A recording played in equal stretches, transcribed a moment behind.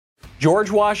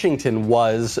George Washington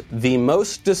was the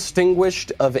most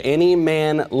distinguished of any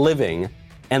man living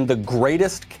and the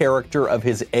greatest character of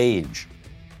his age.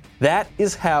 That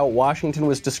is how Washington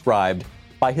was described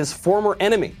by his former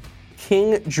enemy,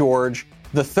 King George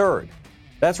III.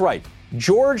 That's right,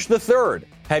 George III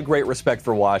had great respect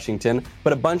for Washington,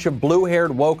 but a bunch of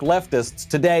blue-haired woke leftists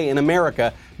today in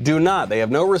America do not. They have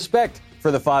no respect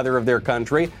for the father of their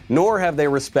country, nor have they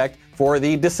respect for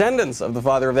the descendants of the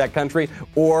father of that country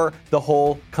or the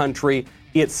whole country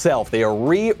itself. They are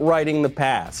rewriting the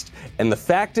past. And the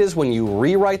fact is, when you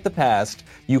rewrite the past,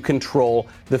 you control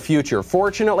the future.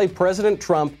 Fortunately, President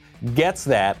Trump gets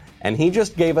that, and he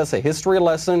just gave us a history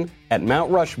lesson at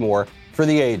Mount Rushmore for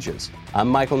the ages. I'm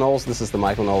Michael Knowles. This is The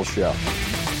Michael Knowles Show.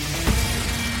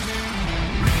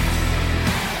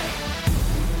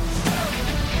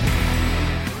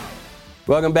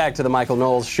 Welcome back to The Michael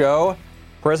Knowles Show.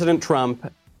 President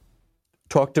Trump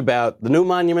talked about the new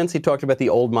monuments. He talked about the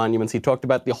old monuments. He talked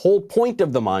about the whole point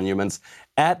of the monuments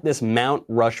at this Mount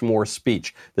Rushmore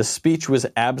speech. The speech was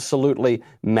absolutely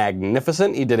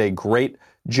magnificent. He did a great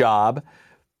job.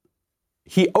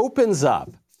 He opens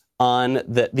up on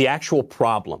the actual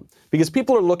problem, because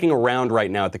people are looking around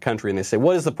right now at the country and they say,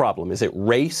 what is the problem? Is it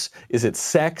race? Is it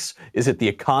sex? Is it the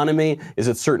economy? Is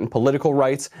it certain political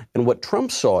rights? And what Trump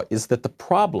saw is that the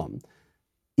problem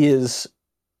is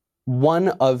one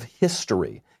of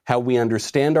history, how we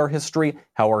understand our history,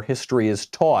 how our history is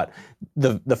taught.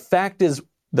 The fact is,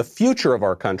 the future of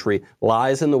our country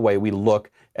lies in the way we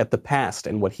look at the past.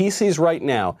 And what he sees right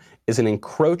now is an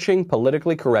encroaching,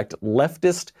 politically correct,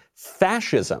 leftist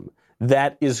fascism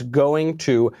that is going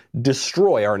to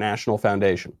destroy our national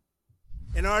foundation.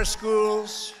 In our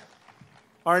schools,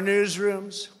 our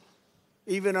newsrooms,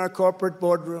 even our corporate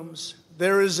boardrooms,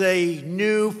 there is a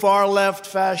new far-left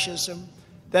fascism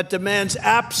that demands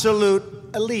absolute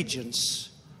allegiance.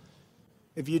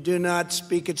 If you do not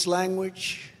speak its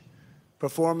language,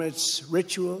 perform its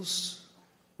rituals,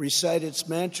 recite its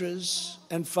mantras,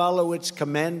 and follow its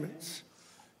commandments,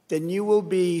 then you will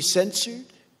be censored,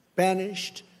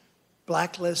 banished,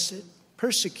 blacklisted,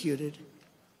 persecuted,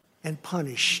 and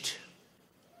punished.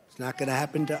 It's not going to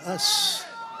happen to us.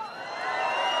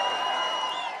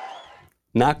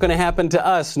 Not going to happen to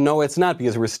us. No, it's not,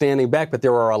 because we're standing back. But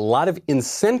there are a lot of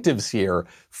incentives here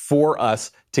for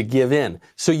us to give in.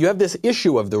 So you have this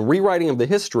issue of the rewriting of the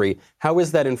history. How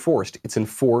is that enforced? It's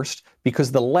enforced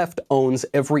because the left owns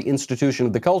every institution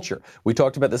of the culture. We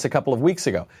talked about this a couple of weeks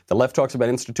ago. The left talks about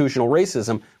institutional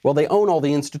racism. Well, they own all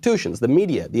the institutions, the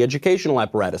media, the educational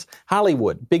apparatus,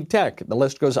 Hollywood, big tech. The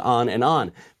list goes on and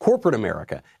on. Corporate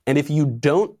America. And if you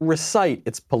don't recite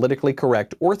its politically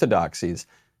correct orthodoxies,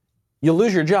 you'll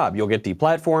lose your job. You'll get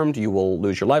deplatformed. You will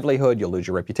lose your livelihood. You'll lose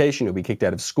your reputation. You'll be kicked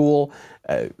out of school.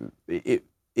 It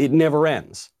never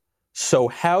ends. So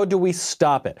how do we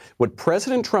stop it? What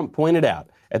President Trump pointed out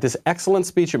at this excellent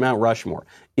speech at Mount Rushmore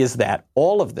is that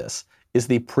all of this is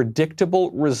the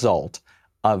predictable result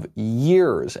of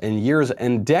years and years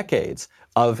and decades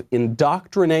of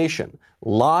indoctrination,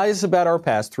 lies about our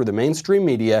past through the mainstream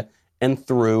media and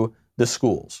through the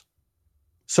schools.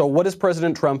 So what does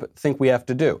President Trump think we have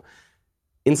to do?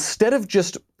 Instead of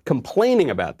just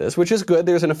complaining about this, which is good,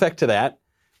 there's an effect to that,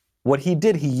 what he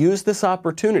did, he used this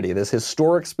opportunity, this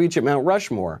historic speech at Mount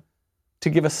Rushmore, to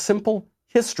give a simple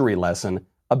history lesson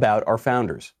about our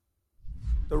founders.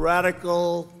 The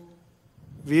radical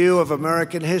view of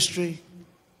American history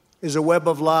is a web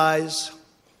of lies.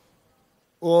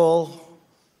 All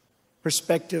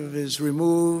perspective is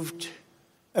removed.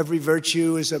 Every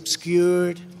virtue is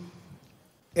obscured.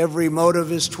 Every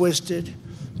motive is twisted.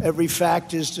 Every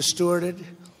fact is distorted.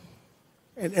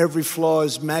 And every flaw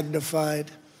is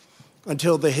magnified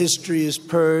until the history is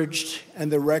purged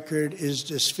and the record is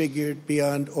disfigured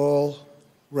beyond all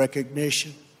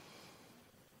recognition.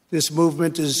 This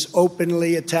movement is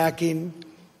openly attacking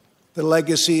the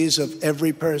legacies of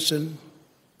every person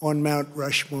on Mount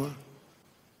Rushmore.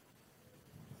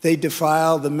 They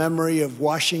defile the memory of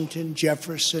Washington,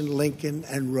 Jefferson, Lincoln,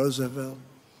 and Roosevelt.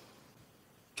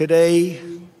 Today,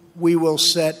 we will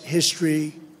set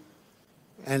history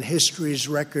and history's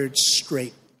records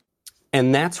straight.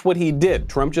 And that's what he did.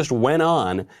 Trump just went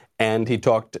on and he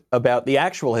talked about the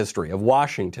actual history of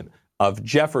Washington, of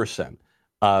Jefferson,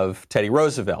 of Teddy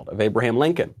Roosevelt, of Abraham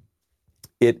Lincoln.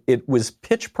 It was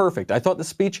pitch perfect. I thought the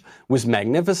speech was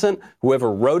magnificent.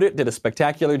 Whoever wrote it did a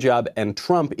spectacular job, and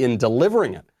Trump, in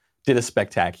delivering it, did a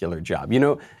spectacular job. You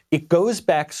know, it goes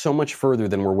back so much further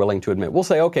than we're willing to admit. We'll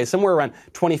say, okay, somewhere around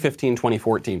 2015,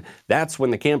 2014, that's when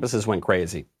the campuses went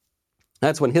crazy.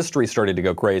 That's when history started to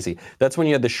go crazy. That's when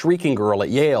you had the shrieking girl at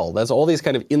Yale. That's all these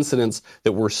kind of incidents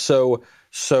that were so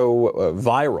so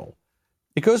viral.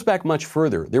 It goes back much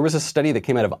further. There was a study that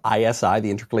came out of ISI, the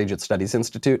Intercollegiate Studies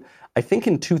Institute, I think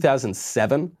in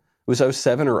 2007. It was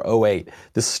 07 or 08.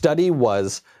 The study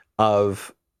was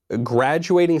of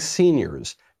graduating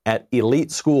seniors at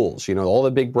elite schools, all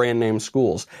the big brand name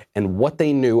schools, and what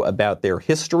they knew about their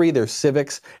history, their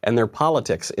civics, and their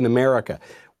politics in America.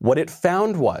 What it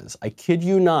found was, I kid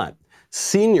you not,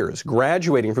 seniors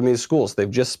graduating from these schools, they've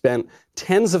just spent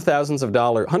hundreds of thousands of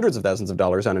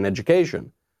dollars on an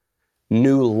education,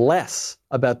 knew less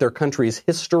about their country's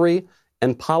history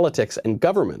and politics and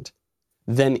government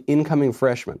than incoming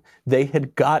freshmen. They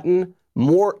had gotten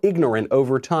more ignorant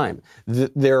over time.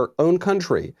 Their own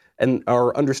country and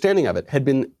our understanding of it had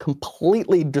been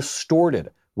completely distorted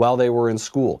while they were in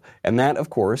school. And that, of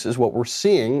course, is what we're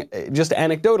seeing just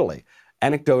anecdotally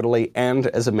and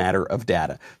as a matter of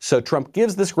data. So Trump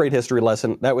gives this great history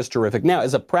lesson. That was terrific. Now,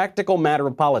 as a practical matter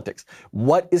of politics,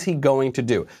 what is he going to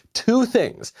do? Two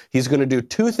things. He's going to do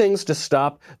two things to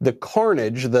stop the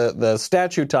carnage, the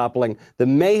statue toppling, the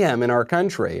mayhem in our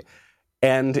country.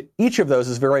 And each of those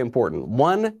is very important.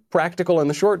 One practical in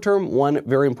the short term, one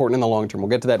very important in the long term.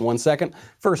 We'll get to that in 1 second.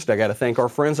 First, I got to thank our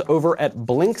friends over at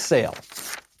BlinkSale.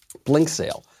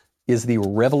 BlinkSale is the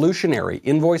revolutionary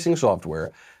invoicing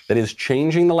software that is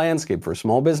changing the landscape for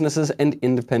small businesses and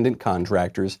independent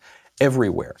contractors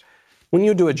everywhere. When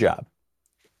you do a job,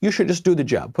 you should just do the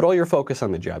job. Put all your focus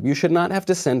on the job. You should not have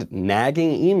to send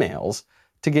nagging emails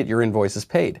to get your invoices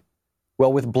paid.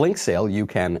 Well, with BlinkSale, you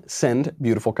can send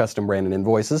beautiful custom branded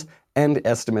invoices and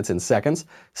estimates in seconds,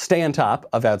 stay on top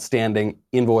of outstanding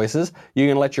invoices. You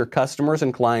can let your customers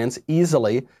and clients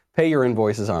easily pay your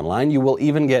invoices online. You will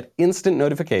even get instant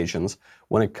notifications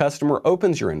when a customer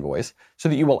opens your invoice so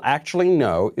that you will actually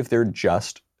know if they're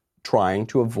just trying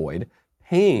to avoid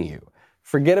paying you.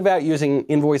 Forget about using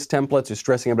invoice templates or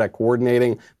stressing about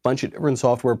coordinating a bunch of different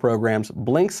software programs.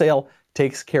 BlinkSale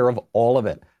takes care of all of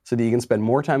it so that you can spend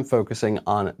more time focusing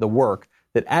on the work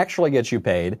that actually gets you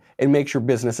paid and makes your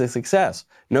business a success.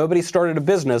 Nobody started a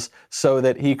business so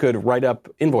that he could write up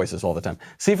invoices all the time.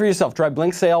 See for yourself. Try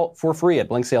BlinkSale for free at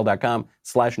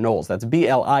blinksale.com/Knowles. That's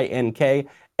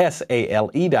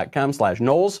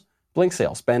BLINKSALE.com/Knowles.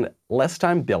 BlinkSale. Spend less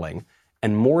time billing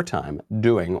and more time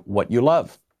doing what you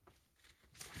love.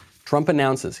 Trump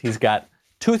announces he's got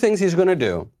two things he's going to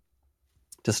do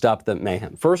to stop the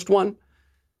mayhem. First one,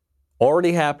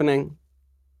 already happening.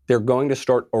 They're going to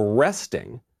start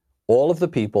arresting all of the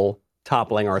people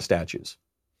toppling our statues.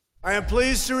 I am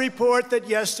pleased to report that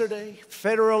yesterday,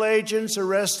 federal agents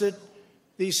arrested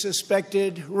the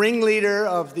suspected ringleader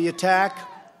of the attack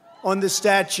on the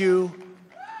statue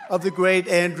of the great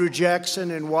Andrew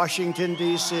Jackson in Washington,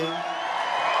 D.C.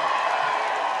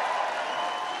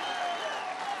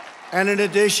 And in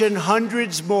addition,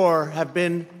 hundreds more have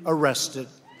been arrested.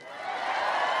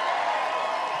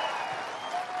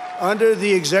 Under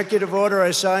the executive order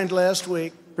I signed last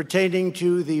week pertaining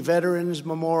to the Veterans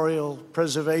Memorial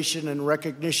Preservation and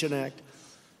Recognition Act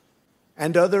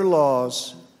and other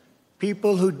laws,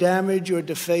 people who damage or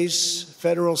deface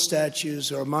federal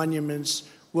statues or monuments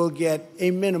will get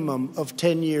a minimum of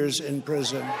 10 years in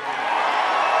prison.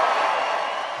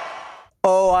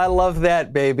 Oh, I love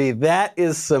that, baby. That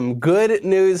is some good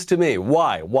news to me.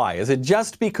 Why? Why? Is it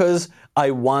just because I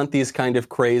want these kind of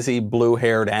crazy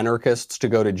blue-haired anarchists to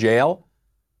go to jail?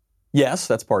 Yes,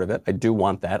 that's part of it. I do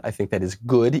want that. I think that is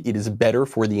good. It is better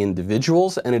for the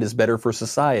individuals, and it is better for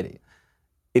society.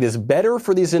 It is better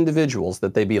for these individuals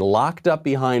that they be locked up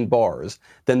behind bars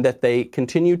than that they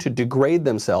continue to degrade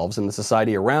themselves and the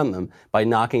society around them by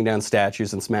knocking down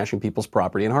statues and smashing people's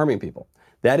property and harming people.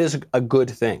 That is a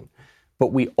good thing.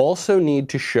 But we also need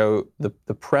to show the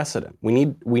precedent. We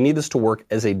need this to work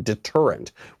as a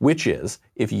deterrent, which is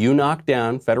if you knock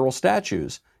down federal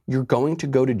statues, you're going to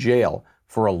go to jail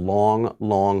for a long,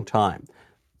 long time.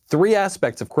 Three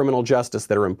aspects of criminal justice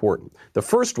that are important. The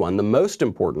first one, the most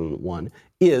important one,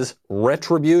 is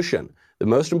retribution. The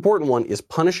most important one is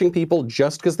punishing people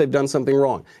just because they've done something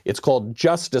wrong. It's called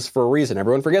justice for a reason.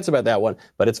 Everyone forgets about that one,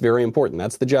 but it's very important.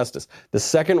 That's the justice. The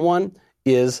second one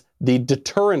is the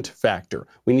deterrent factor.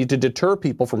 We need to deter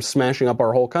people from smashing up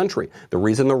our whole country. The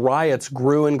reason the riots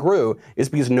grew and grew is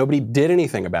because nobody did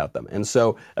anything about them. And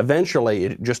so eventually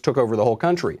it just took over the whole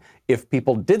country. If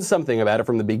people did something about it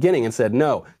from the beginning and said,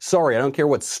 no, sorry, I don't care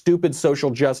what stupid social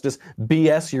justice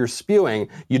BS you're spewing,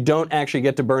 you don't actually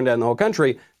get to burn down the whole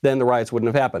country, then the riots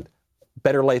wouldn't have happened.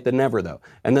 Better late than never, though.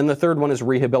 And then the third one is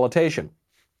rehabilitation.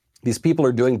 These people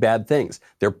are doing bad things.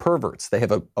 They're perverts. They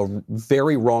have a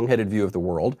very wrong-headed view of the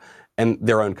world, and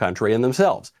their own country and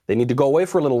themselves. They need to go away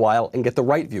for a little while and get the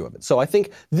right view of it. So I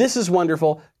think this is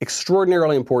wonderful,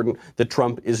 extraordinarily important that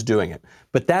Trump is doing it.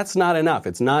 But that's not enough.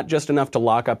 It's not just enough to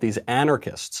lock up these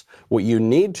anarchists. What you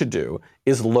need to do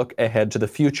is look ahead to the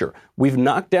future. We've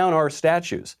knocked down our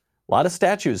statues. A lot of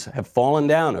statues have fallen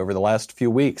down over the last few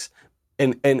weeks.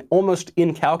 An almost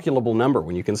incalculable number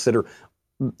when you consider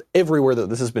everywhere that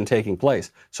this has been taking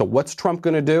place. So what's Trump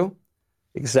going to do?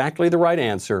 Exactly the right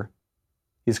answer.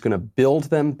 He's going to build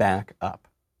them back up.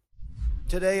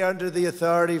 Today, under the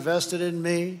authority vested in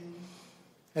me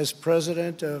as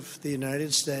President of the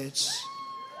United States,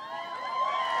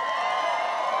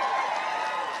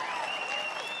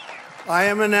 I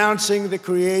am announcing the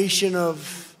creation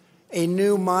of a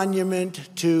new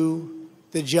monument to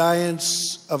the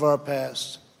giants of our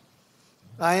past.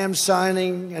 I am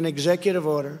signing an executive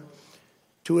order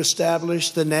to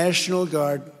establish the National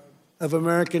Guard of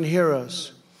American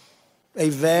Heroes, a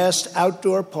vast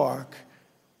outdoor park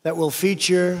that will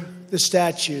feature the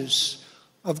statues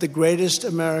of the greatest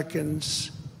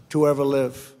Americans to ever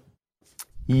live.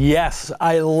 Yes,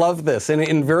 I love this. And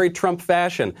in very Trump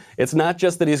fashion, it's not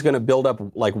just that he's going to build up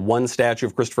like one statue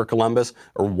of Christopher Columbus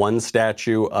or one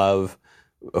statue of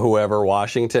whoever,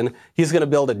 Washington. He's going to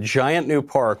build a giant new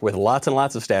park with lots and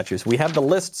lots of statues. We have the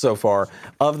list so far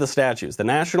of the statues. The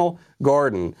National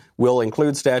Garden will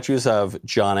include statues of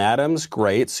John Adams,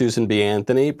 great. Susan B.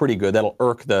 Anthony, pretty good. That'll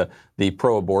irk the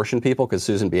pro-abortion people because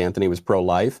Susan B. Anthony was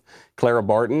pro-life. Clara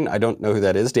Barton, I don't know who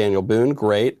that is. Daniel Boone,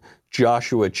 great.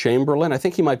 Joshua Chamberlain, I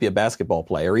think he might be a basketball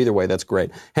player. Either way, that's great.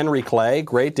 Henry Clay,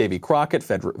 great. Davy Crockett,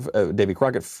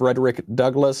 Frederick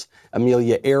Douglass,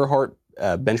 Amelia Earhart,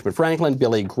 Benjamin Franklin,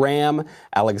 Billy Graham,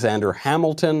 Alexander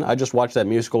Hamilton. I just watched that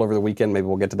musical over the weekend. Maybe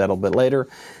we'll get to that a little bit later.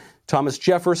 Thomas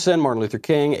Jefferson, Martin Luther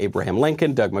King, Abraham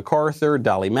Lincoln, Doug MacArthur,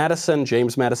 Dolly Madison,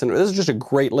 James Madison. This is just a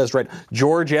great list, right?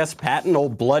 George S. Patton,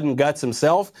 old blood and guts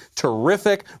himself.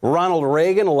 Terrific. Ronald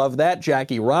Reagan, love that.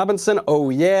 Jackie Robinson, oh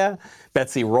yeah.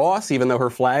 Betsy Ross, even though her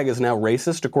flag is now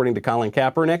racist, according to Colin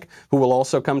Kaepernick, who will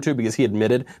also come to because he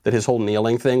admitted that his whole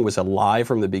kneeling thing was a lie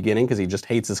from the beginning because he just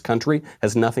hates his country,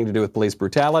 has nothing to do with police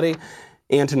brutality.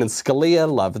 Antonin Scalia,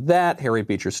 love that. Harriet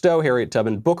Beecher Stowe, Harriet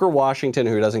Tubman, Booker Washington,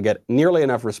 who doesn't get nearly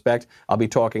enough respect. I'll be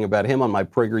talking about him on my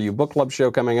PragerU Book Club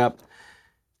show coming up.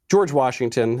 George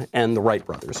Washington and the Wright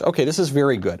brothers. Okay, this is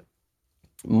very good.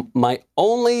 My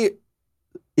only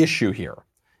issue here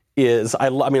is, I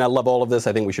love all of this.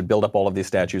 I think we should build up all of these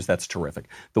statues. That's terrific.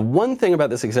 The one thing about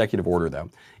this executive order, though,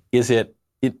 is it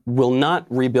will not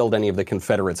rebuild any of the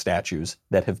Confederate statues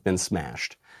that have been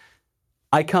smashed.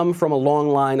 I come from a long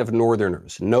line of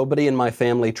Northerners. Nobody in my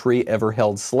family tree ever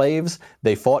held slaves.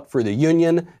 They fought for the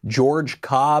Union. George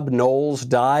Cobb Knowles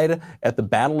died at the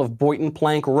Battle of Boynton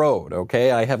Plank Road,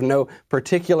 okay? I have no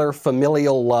particular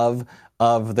familial love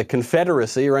of the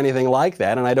Confederacy or anything like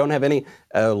that, and I don't have any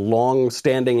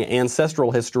long-standing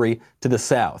ancestral history to the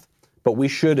South. But we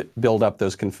should build up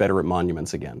those Confederate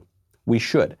monuments again. We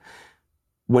should.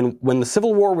 When the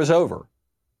Civil War was over,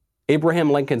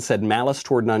 Abraham Lincoln said, "Malice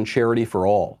toward none, charity for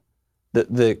all."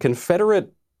 The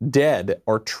Confederate dead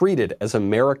are treated as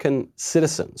American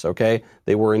citizens, okay?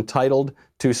 They were entitled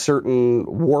to certain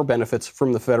war benefits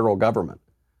from the federal government.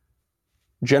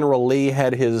 General Lee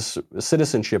had his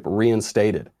citizenship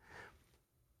reinstated.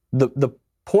 The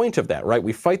point of that, right?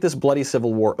 We fight this bloody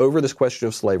Civil War over this question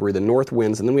of slavery. The North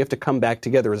wins, and then we have to come back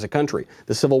together as a country.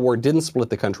 The Civil War didn't split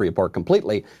the country apart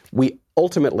completely. We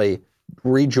ultimately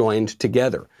rejoined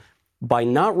together. By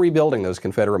not rebuilding those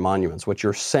Confederate monuments, what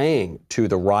you're saying to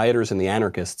the rioters and the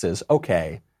anarchists is,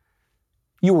 okay,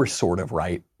 you were sort of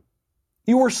right.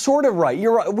 You were sort of right.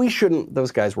 You're right. We shouldn't.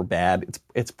 Those guys were bad.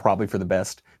 It's probably for the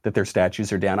best that their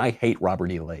statues are down. I hate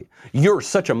Robert E. Lee. You're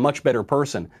such a much better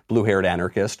person, blue-haired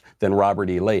anarchist, than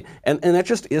Robert E. Lee. And that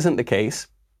just isn't the case.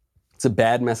 It's a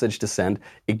bad message to send.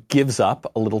 It gives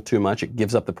up a little too much. It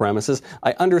gives up the premises.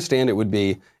 I understand it would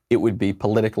be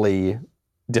politically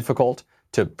difficult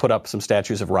to put up some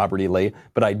statues of Robert E. Lee,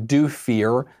 but I do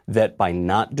fear that by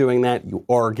not doing that, you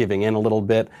are giving in a little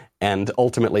bit, and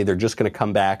ultimately they're just going to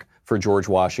come back for George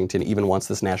Washington even once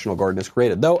this National Garden is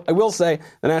created. Though I will say,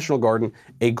 the National Garden,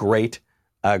 a great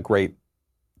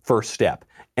first step.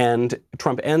 And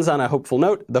Trump ends on a hopeful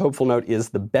note. The hopeful note is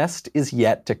the best is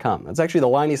yet to come. That's actually the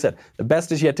line he said. The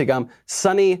best is yet to come.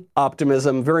 Sunny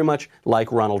optimism, very much like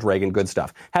Ronald Reagan. Good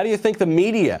stuff. How do you think the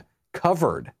media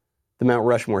covered the Mount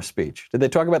Rushmore speech? Did they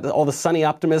talk about all the sunny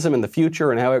optimism in the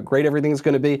future and how great everything's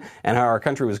going to be and how our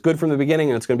country was good from the beginning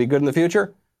and it's going to be good in the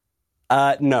future?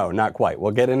 No, not quite.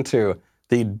 We'll get into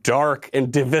the dark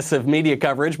and divisive media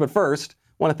coverage, but first,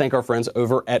 I want to thank our friends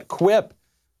over at Quip.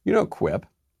 You know Quip.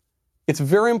 It's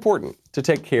very important to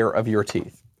take care of your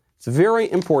teeth. It's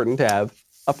very important to have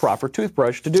a proper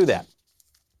toothbrush to do that.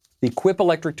 The Quip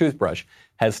electric toothbrush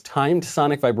has timed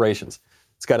sonic vibrations.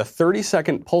 It's got a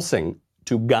 30-second pulsing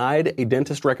to guide a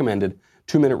dentist-recommended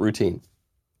 2-minute routine.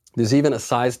 There's even a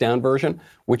sized-down version,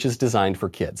 which is designed for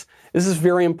kids. This is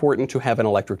very important to have an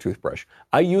electric toothbrush.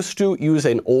 I used to use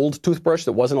an old toothbrush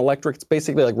that wasn't electric. It's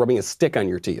basically like rubbing a stick on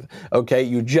your teeth, okay?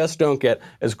 You just don't get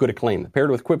as good a clean.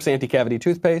 Paired with Quip's anti-cavity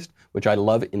toothpaste, which I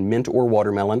love in mint or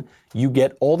watermelon, you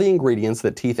get all the ingredients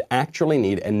that teeth actually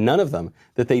need, and none of them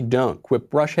that they don't. Quip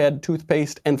brush head,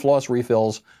 toothpaste, and floss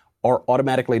refills are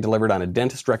automatically delivered on a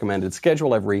dentist-recommended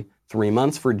schedule every 3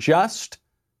 months for just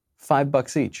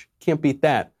 $5 each. Can't beat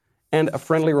that. And a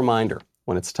friendly reminder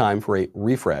when it's time for a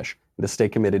refresh and to stay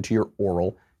committed to your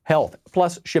oral health.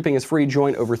 Plus, shipping is free.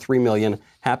 Join over 3 million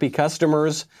happy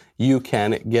customers. You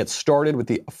can get started with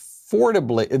the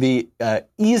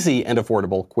easy and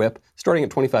affordable Quip, starting at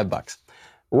 $25.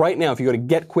 Right now, if you go to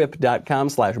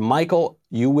getquip.com/Michael,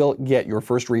 you will get your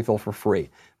first refill for free.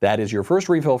 That is your first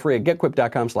refill free at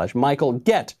getquip.com/Michael.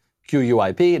 Get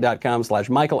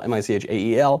QUIP.com/Michael,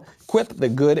 MICHAEL. Quip, the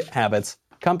good habits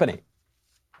company.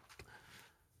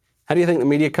 How do you think the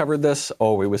media covered this?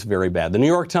 Oh, it was very bad. The New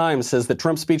York Times says that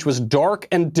Trump's speech was dark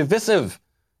and divisive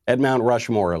at Mount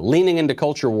Rushmore, leaning into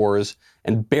culture wars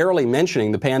and barely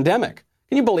mentioning the pandemic.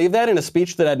 Can you believe that in a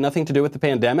speech that had nothing to do with the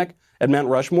pandemic at Mount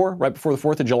Rushmore right before the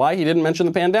 4th of July? He didn't mention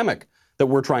the pandemic that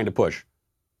we're trying to push.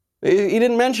 He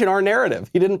didn't mention our narrative.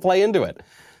 He didn't play into it.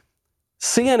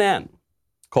 CNN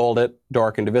called it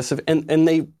dark and divisive, and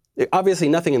they obviously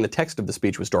nothing in the text of the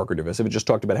speech was dark or divisive. It just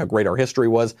talked about how great our history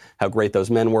was, how great those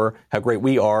men were, how great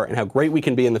we are, and how great we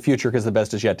can be in the future because the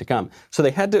best is yet to come. So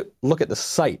they had to look at the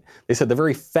site. They said the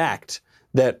very fact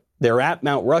that they're at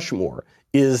Mount Rushmore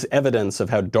is evidence of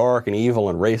how dark and evil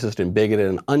and racist and bigoted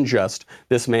and unjust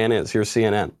this man is. Here's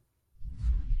CNN.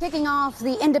 Kicking off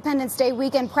the Independence Day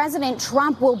weekend, President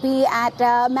Trump will be at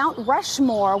Mount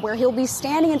Rushmore, where he'll be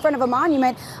standing in front of a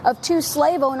monument of 2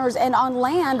 slave owners and on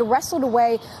land wrestled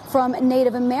away from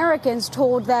Native Americans,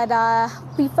 told that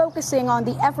be focusing on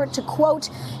the effort to,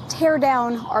 quote, tear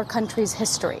down our country's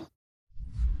history.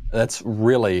 That's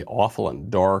really awful and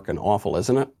dark and awful,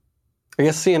 isn't it? I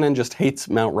guess CNN just hates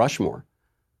Mount Rushmore.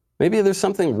 Maybe there's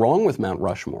something wrong with Mount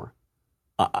Rushmore.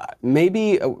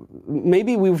 Maybe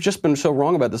we've just been so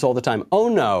wrong about this all the time. Oh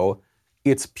no,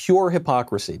 it's pure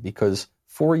hypocrisy, because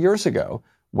 4 years ago,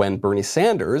 when Bernie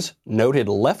Sanders, noted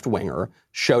left-winger,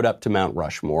 showed up to Mount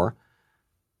Rushmore,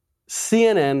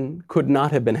 CNN could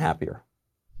not have been happier.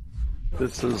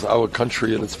 This is our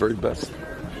country at its very best.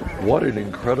 What an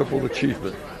incredible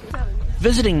achievement.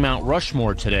 Visiting Mount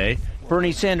Rushmore today,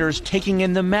 Bernie Sanders taking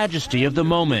in the majesty of the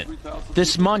moment,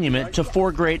 this monument to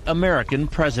 4 great American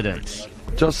presidents.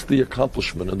 Just the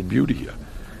accomplishment and the beauty here.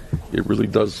 It really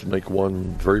does make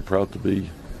one very proud to be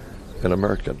an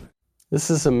American. This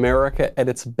is America at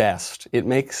its best. It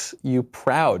makes you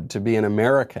proud to be an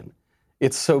American.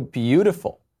 It's so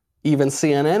beautiful. Even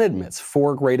CNN admits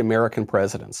 4 great American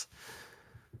presidents.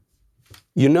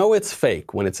 You know it's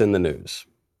fake when it's in the news.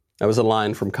 That was a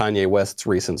line from Kanye West's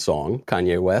recent song,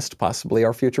 Kanye West, possibly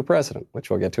our future president, which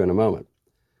we'll get to in a moment.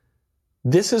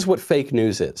 This is what fake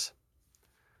news is.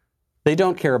 They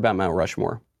don't care about Mount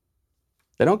Rushmore.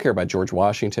 They don't care about George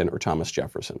Washington or Thomas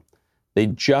Jefferson. They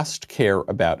just care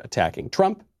about attacking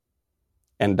Trump.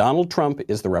 And Donald Trump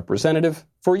is the representative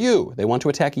for you. They want to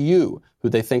attack you, who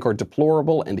they think are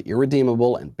deplorable and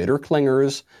irredeemable and bitter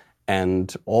clingers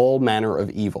and all manner of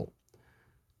evil.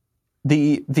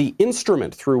 The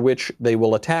instrument through which they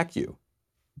will attack you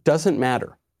doesn't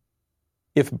matter.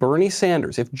 If Bernie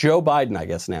Sanders, if Joe Biden, I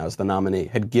guess now is the nominee,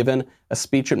 had given a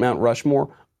speech at Mount Rushmore,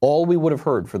 all we would have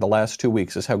heard for the last 2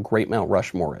 weeks is how great Mount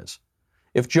Rushmore is.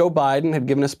 If Joe Biden had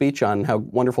given a speech on how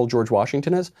wonderful George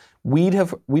Washington is, we'd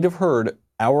have heard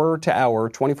hour-to-hour,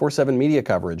 24/7 media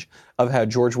coverage of how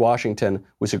George Washington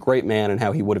was a great man and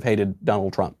how he would have hated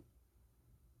Donald Trump.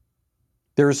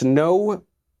 There's no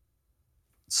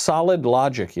solid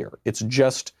logic here. It's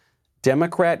just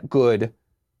Democrat good,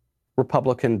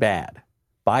 Republican bad.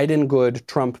 Biden good,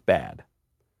 Trump bad.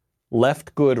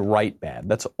 Left good, right bad.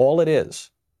 That's all it is.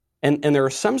 And there are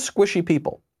some squishy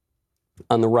people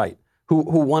on the right who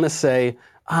want to say,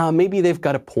 maybe they've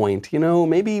got a point. You know,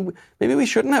 maybe we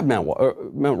shouldn't have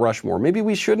Mount Rushmore. Maybe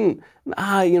we shouldn't.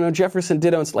 Jefferson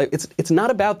did own slaves. It's not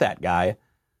about that, guy.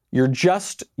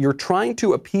 You're trying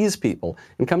to appease people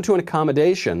and come to an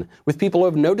accommodation with people who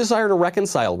have no desire to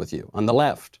reconcile with you on the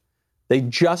left. They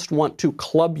just want to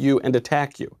club you and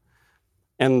attack you.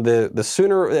 And the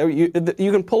sooner you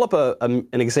can pull up an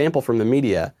example from the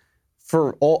media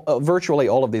for virtually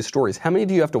all of these stories, how many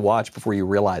do you have to watch before you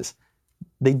realize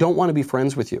they don't want to be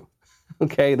friends with you?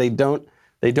 Okay, they don't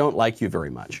like you very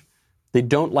much. They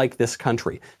don't like this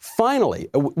country. Finally,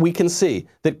 we can see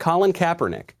that Colin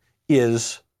Kaepernick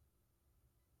is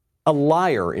a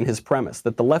liar in his premise,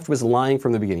 that the left was lying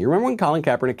from the beginning. You remember when Colin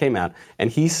Kaepernick came out and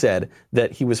he said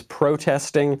that he was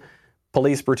protesting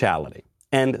police brutality?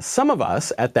 And some of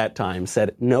us at that time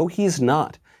said, no, he's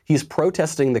not. He's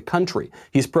protesting the country.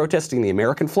 He's protesting the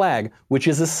American flag, which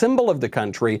is a symbol of the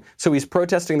country, so he's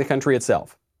protesting the country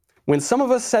itself. When some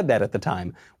of us said that at the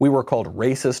time, we were called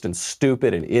racist and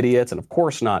stupid and idiots, and of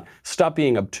course not. Stop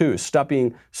being obtuse. Stop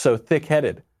being so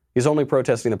thick-headed. He's only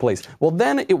protesting the police. Well,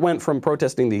 then it went from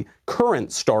protesting the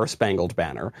current Star-Spangled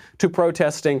Banner to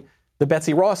protesting the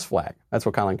Betsy Ross flag. That's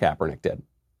what Colin Kaepernick did.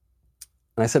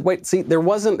 And I said, wait, see, there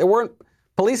weren't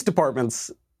police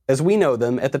departments as we know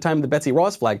them at the time of the Betsy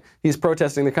Ross flag. He's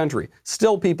protesting the country.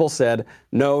 Still, people said,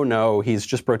 no, he's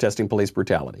just protesting police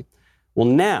brutality. Well,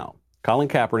 now, Colin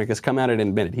Kaepernick has come out and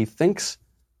admitted he thinks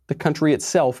the country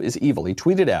itself is evil. He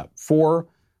tweeted out for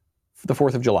the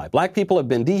 4th of July, black people have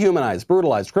been dehumanized,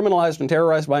 brutalized, criminalized, and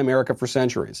terrorized by America for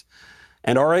centuries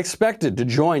and are expected to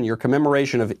join your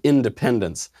commemoration of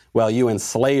independence while you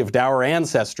enslaved our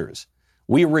ancestors.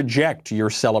 We reject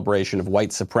your celebration of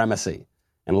white supremacy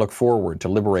and look forward to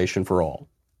liberation for all.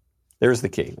 There's the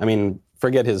key. I mean,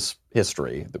 forget his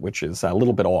history, which is a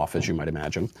little bit off, as you might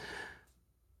imagine.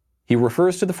 He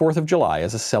refers to the 4th of July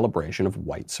as a celebration of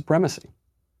white supremacy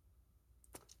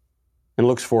and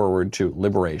looks forward to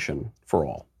liberation for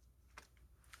all.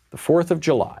 The 4th of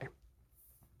July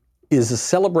is a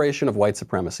celebration of white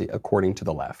supremacy according to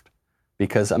the left,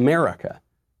 because America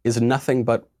is nothing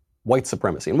but white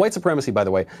supremacy. And white supremacy, by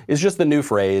the way, is just the new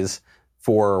phrase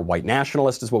for white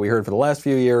nationalist, is what we heard for the last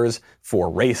few years. For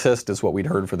racist is what we'd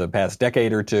heard for the past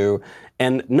decade or two.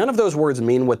 And none of those words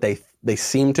mean what they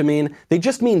seem to mean. They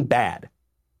just mean bad.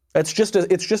 It's just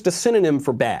a synonym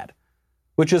for bad,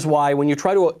 which is why when you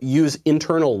try to use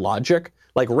internal logic,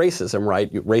 like racism,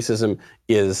 right? Racism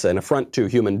is an affront to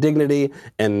human dignity,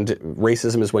 and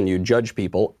racism is when you judge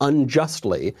people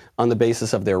unjustly on the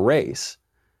basis of their race.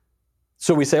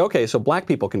 So we say, okay, so black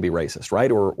people can be racist,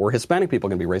 right? Or Hispanic people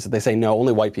can be racist. They say, no,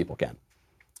 only white people can.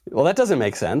 Well, that doesn't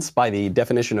make sense by the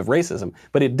definition of racism,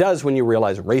 but it does when you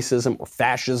realize racism or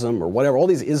fascism or whatever, all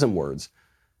these ism words.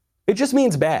 It just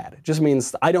means bad. It just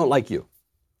means I don't like you.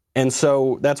 And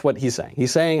so that's what he's saying.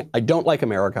 He's saying, I don't like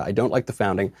America. I don't like the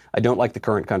founding. I don't like the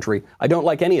current country. I don't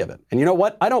like any of it. And you know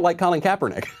what? I don't like Colin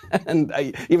Kaepernick. And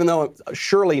even though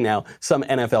surely now some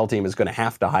NFL team is going to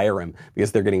have to hire him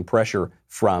because they're getting pressure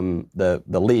from the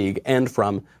league and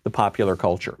from the popular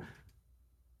culture.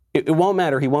 It won't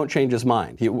matter. He won't change his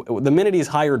mind. The minute he's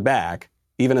hired back,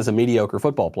 even as a mediocre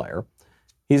football player,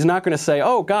 he's not going to say,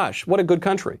 oh, gosh, what a good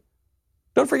country.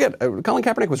 Don't forget, Colin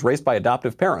Kaepernick was raised by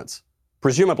adoptive parents,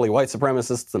 presumably white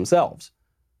supremacists themselves.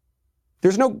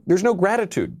 There's no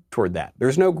gratitude toward that.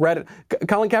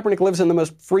 Colin Kaepernick lives in the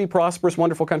most free, prosperous,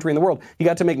 wonderful country in the world. He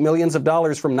got to make millions of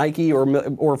dollars from Nike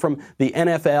or from the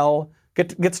NFL,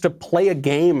 gets to play a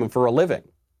game for a living.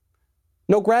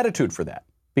 No gratitude for that,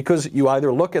 because you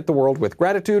either look at the world with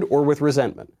gratitude or with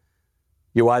resentment.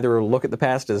 You either look at the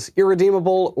past as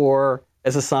irredeemable or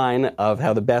as a sign of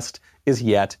how the best is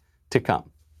yet to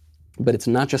come. But it's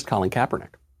not just Colin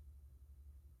Kaepernick.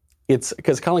 It's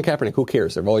because Colin Kaepernick, who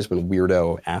cares? There have always been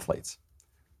weirdo athletes.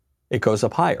 It goes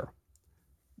up higher.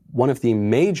 One of the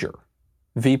major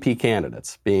VP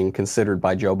candidates being considered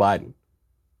by Joe Biden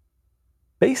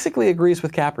basically agrees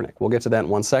with Kaepernick. We'll get to that in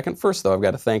 1 second. First, though, I've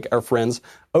got to thank our friends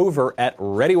over at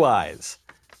ReadyWise.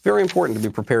 Very important to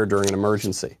be prepared during an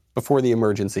emergency, before the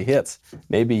emergency hits.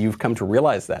 Maybe you've come to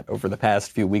realize that over the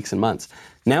past few weeks and months.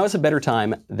 Now is a better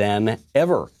time than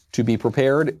ever to be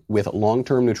prepared with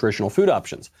long-term nutritional food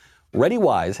options.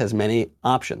 ReadyWise has many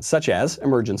options, such as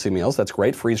emergency meals. That's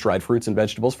great. Freeze-dried fruits and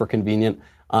vegetables for convenient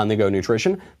on-the-go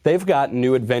nutrition. They've got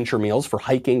new adventure meals for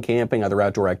hiking, camping, other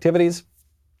outdoor activities.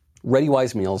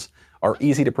 ReadyWise meals are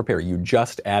easy to prepare. You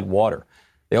just add water.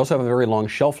 They also have a very long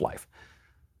shelf life.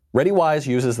 ReadyWise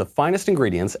uses the finest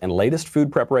ingredients and latest food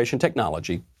preparation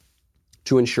technology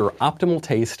to ensure optimal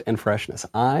taste and freshness.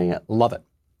 I love it.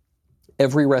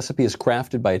 Every recipe is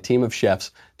crafted by a team of chefs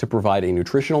to provide a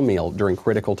nutritional meal during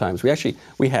critical times.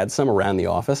 We had some around the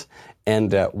office,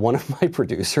 and one of my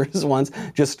producers once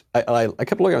I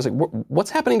kept looking, I was like,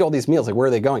 what's happening to all these meals? Like, where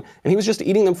are they going? And he was just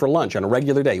eating them for lunch on a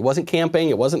regular day. He wasn't camping.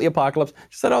 It wasn't the apocalypse.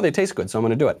 He said, oh, they taste good, so I'm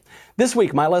going to do it. This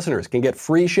week, my listeners can get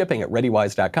free shipping at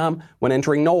ReadyWise.com when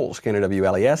entering Knowles,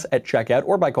 K-N-O-W-L-E-S, at checkout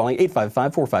or by calling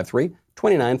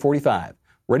 855-453-2945.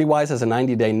 ReadyWise has a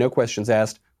 90-day, no questions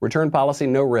asked, return policy,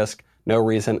 no risk, No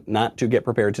reason not to get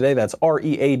prepared today. That's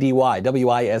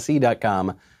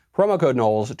READYWISE.com. Promo code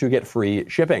Knowles to get free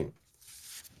shipping.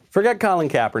 Forget Colin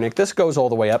Kaepernick. This goes all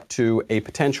the way up to a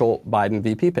potential Biden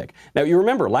VP pick. Now, you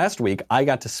remember last week I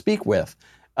got to speak with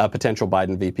a potential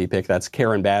Biden VP pick. That's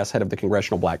Karen Bass, head of the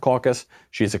Congressional Black Caucus.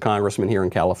 She's a congressman here in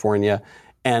California.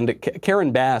 And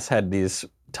Karen Bass had these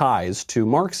ties to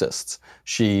Marxists.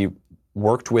 She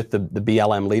worked with the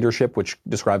BLM leadership, which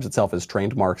describes itself as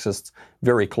trained Marxists,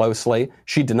 very closely.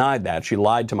 She denied that. She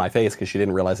lied to my face because she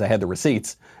didn't realize I had the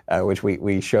receipts, which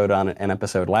we showed on an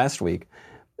episode last week.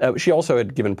 She also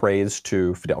had given praise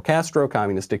to Fidel Castro,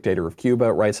 communist dictator of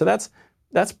Cuba, right? So that's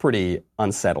pretty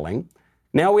unsettling.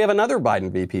 Now we have another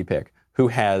Biden VP pick who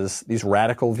has these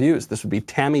radical views. This would be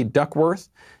Tammy Duckworth.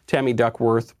 Tammy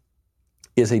Duckworth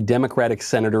is a Democratic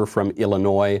senator from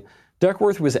Illinois.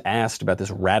 Duckworth was asked about this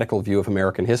radical view of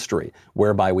American history,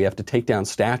 whereby we have to take down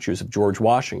statues of George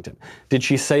Washington. Did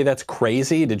she say that's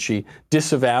crazy? Did she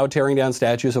disavow tearing down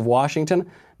statues of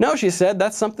Washington? No, she said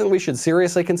that's something we should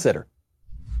seriously consider.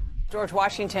 George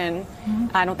Washington,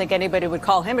 I don't think anybody would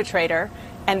call him a traitor.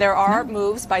 And there are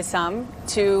moves by some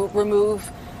to remove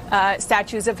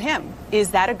statues of him.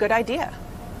 Is that a good idea?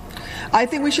 I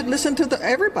think we should listen to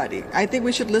everybody. I think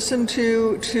we should listen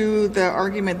to the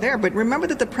argument there. But remember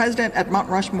that the president at Mount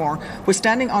Rushmore was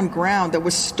standing on ground that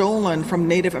was stolen from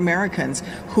Native Americans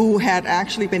who had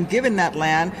actually been given that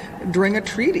land during a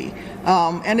treaty.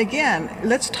 And again,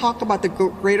 let's talk about the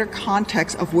greater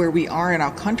context of where we are in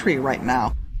our country right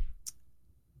now.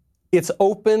 It's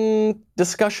open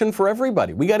discussion for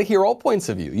everybody. We got to hear all points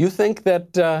of view. You think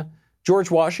that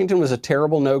George Washington was a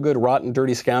terrible, no-good, rotten,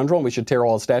 dirty scoundrel and we should tear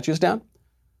all his statues down?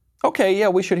 Okay, yeah,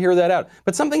 we should hear that out.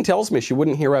 But something tells me she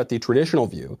wouldn't hear out the traditional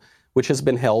view, which has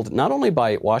been held not only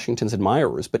by Washington's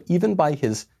admirers, but even by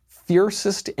his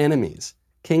fiercest enemies,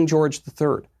 King George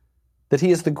III, that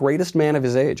he is the greatest man of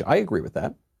his age. I agree with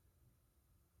that.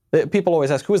 People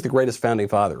always ask, who is the greatest founding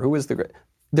father? Who is the great?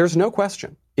 There's no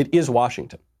question. It is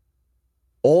Washington.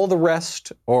 All the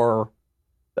rest are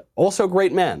also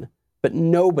great men, but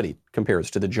nobody compares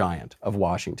to the giant of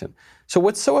Washington. So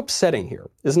what's so upsetting here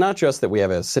is not just that we have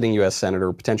a sitting U.S.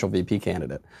 Senator, potential VP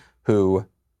candidate, who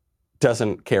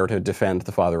doesn't care to defend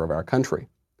the father of our country.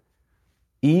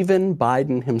 Even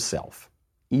Biden himself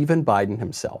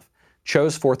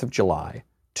chose 4th of July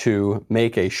to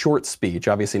make a short speech,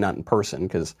 obviously not in person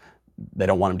because they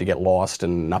don't want him to get lost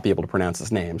and not be able to pronounce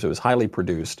his name. So it was highly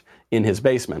produced in his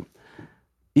basement.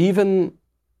 Even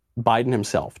Biden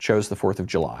himself chose the 4th of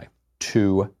July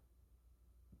to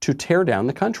tear down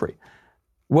the country.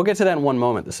 We'll get to that in one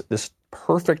moment, this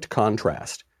perfect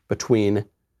contrast between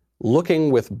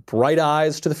looking with bright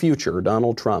eyes to the future,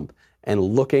 Donald Trump, and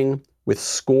looking with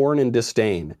scorn and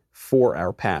disdain for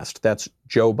our past. That's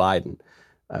Joe Biden.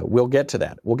 We'll get to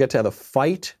that. We'll get to how the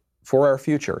fight for our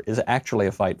future is actually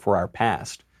a fight for our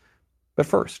past. But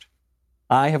first,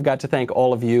 I have got to thank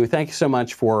all of you. Thank you so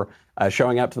much for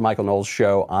showing up to the Michael Knowles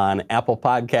Show on Apple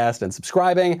Podcast and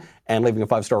subscribing and leaving a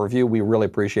 5-star review. We really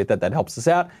appreciate that. That helps us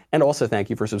out. And also thank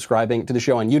you for subscribing to the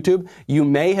show on YouTube. You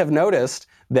may have noticed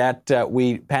that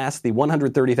we passed the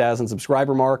 130,000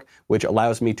 subscriber mark, which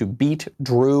allows me to beat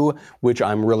Drew, which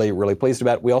I'm really, really pleased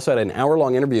about. We also had an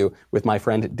hour-long interview with my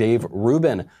friend Dave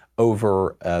Rubin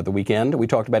over the weekend. We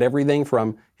talked about everything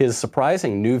from his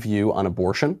surprising new view on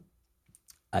abortion.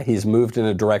 He's moved in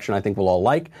a direction I think we'll all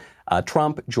like.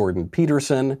 Trump, Jordan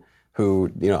Peterson,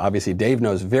 who, obviously Dave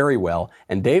knows very well.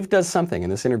 And Dave does something in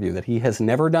this interview that he has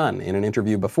never done in an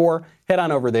interview before. Head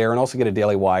on over there and also get a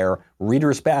Daily Wire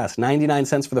Reader's Pass. 99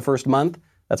 cents for the first month.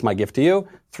 That's my gift to you.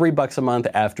 $3 a month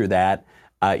after that.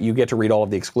 You get to read all of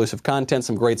the exclusive content,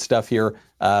 some great stuff here.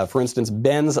 For instance,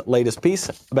 Ben's latest piece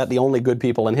about the only good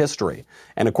people in history.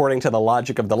 And according to the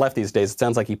logic of the left these days, it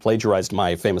sounds like he plagiarized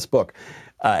my famous book.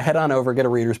 Head on over, get a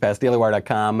Reader's Pass,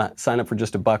 dailywire.com. Sign up for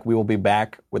just $1. We will be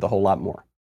back with a whole lot more.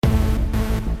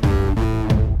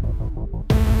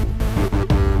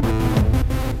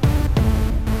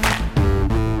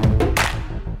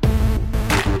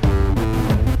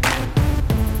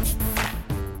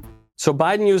 So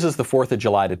Biden uses the 4th of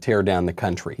July to tear down the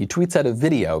country. He tweets out a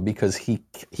video because he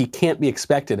can't be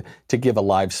expected to give a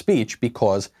live speech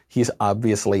because he's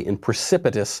obviously in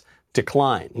precipitous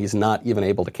decline. He's not even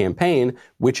able to campaign,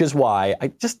 which is why I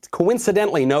just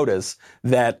coincidentally notice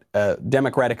that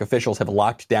Democratic officials have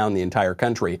locked down the entire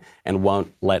country and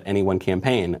won't let anyone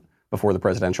campaign before the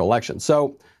presidential election.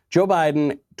 So Joe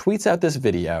Biden tweets out this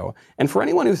video. And for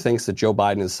anyone who thinks that Joe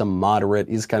Biden is some moderate,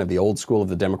 he's kind of the old school of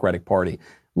the Democratic Party,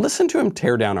 listen to him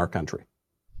tear down our country.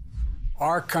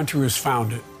 Our country was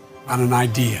founded on an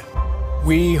idea.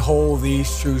 We hold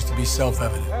these truths to be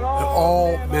self-evident, that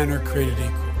all men are created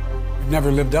equal. We've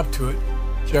never lived up to it.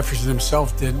 Jefferson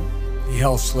himself didn't. He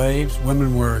held slaves,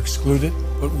 women were excluded.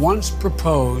 But once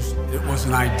proposed, it was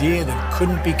an idea that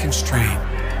couldn't be constrained.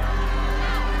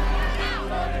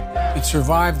 It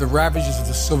survived the ravages of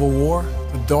the Civil War,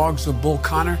 the dogs of Bull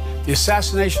Connor, the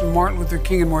assassination of Martin Luther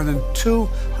King, and more than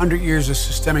 200 years of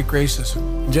systemic racism.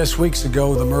 And just weeks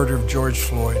ago, the murder of George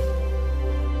Floyd.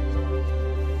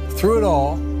 Through it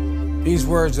all, these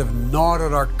words have gnawed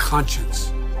at our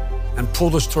conscience and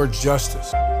pulled us towards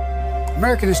justice.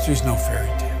 American history is no fairy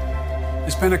tale.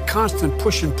 It's been a constant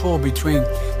push and pull between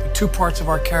the two parts of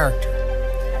our character.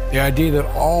 The idea that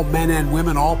all men and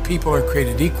women, all people are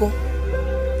created equal,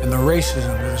 and the racism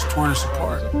that has torn us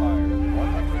apart.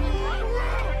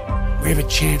 We have a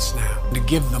chance now to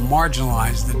give the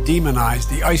marginalized, the demonized,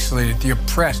 the isolated, the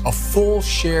oppressed a full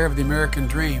share of the American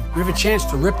dream. We have a chance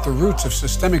to rip the roots of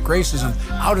systemic racism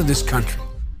out of this country.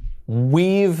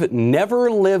 We've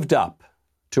never lived up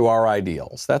to our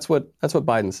ideals. That's what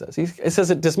Biden says. He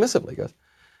says it dismissively. He goes,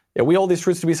 yeah, we hold these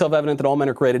truths to be self-evident that all men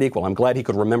are created equal. I'm glad he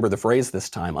could remember the phrase this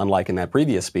time, unlike in that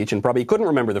previous speech, and probably couldn't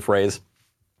remember the phrase,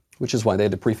 which is why they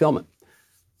had to pre-film it.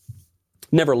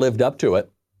 Never lived up to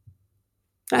it.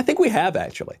 I think we have,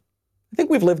 actually. I think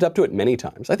we've lived up to it many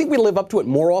times. I think we live up to it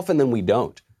more often than we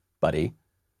don't, buddy.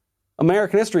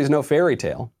 American history is no fairy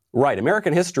tale. Right,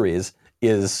 American history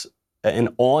is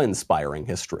an awe-inspiring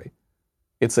history.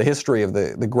 It's a history of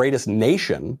the greatest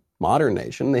nation, modern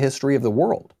nation, in the history of the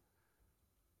world.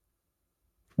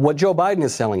 What Joe Biden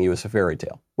is selling you is a fairy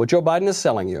tale. What Joe Biden is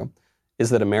selling you is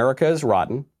that America is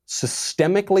rotten,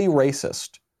 systemically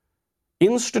racist,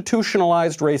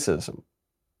 institutionalized racism.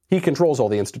 He controls all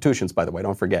the institutions, by the way.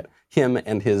 Don't forget, him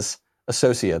and his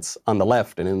associates on the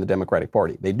left and in the Democratic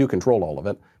Party. They do control all of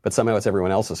it, but somehow it's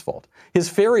everyone else's fault. His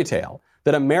fairy tale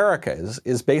that America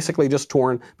is basically just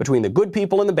torn between the good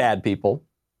people and the bad people.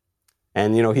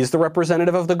 And, you know, he's the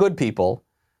representative of the good people.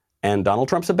 And Donald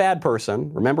Trump's a bad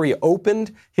person. Remember, he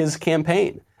opened his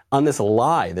campaign on this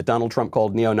lie that Donald Trump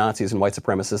called neo-Nazis and white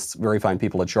supremacists very fine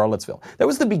people at Charlottesville. That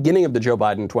was the beginning of the Joe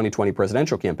Biden 2020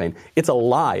 presidential campaign. It's a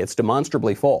lie. It's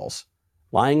demonstrably false.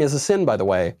 Lying is a sin, by the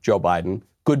way, Joe Biden.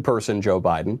 Good person, Joe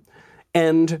Biden.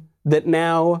 And that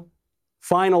now,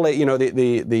 finally, you know,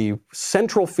 the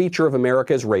central feature of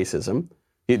America is racism.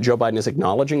 Joe Biden is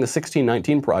acknowledging the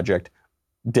 1619 Project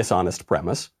dishonest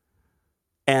premise.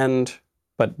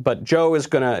 But Joe,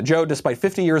 despite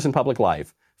 50 years in public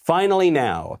life, finally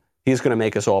now, he's going to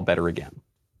make us all better again.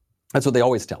 That's what they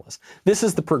always tell us. This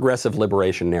is the progressive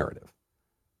liberation narrative.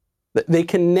 They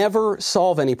can never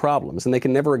solve any problems, and they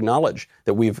can never acknowledge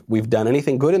that we've done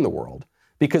anything good in the world,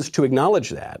 because to acknowledge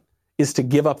that is to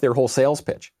give up their whole sales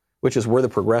pitch, which is we're the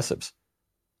progressives.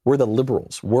 We're the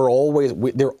liberals.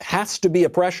 There has to be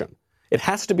oppression. It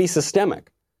has to be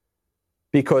systemic,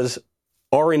 because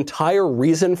our entire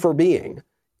reason for being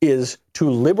is to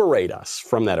liberate us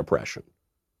from that oppression.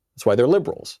 That's why they're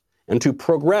liberals. And to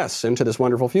progress into this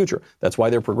wonderful future. That's why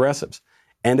they're progressives.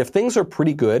 And if things are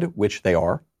pretty good, which they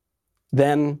are,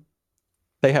 then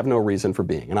they have no reason for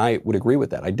being. And I would agree with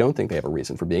that. I don't think they have a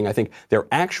reason for being. I think their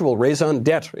actual raison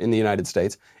d'etre in the United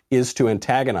States is to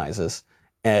antagonize us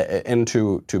and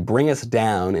to bring us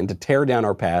down and to tear down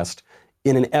our past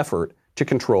in an effort to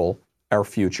control our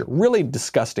future. Really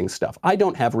disgusting stuff. I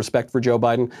don't have respect for Joe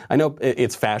Biden. I know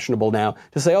it's fashionable now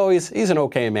to say, oh, he's an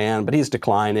okay man, but he's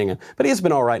declining. But he's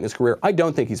been all right in his career. I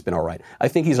don't think he's been all right. I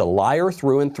think he's a liar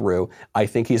through and through. I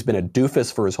think he's been a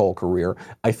doofus for his whole career.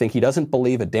 I think he doesn't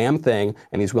believe a damn thing,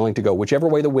 and he's willing to go whichever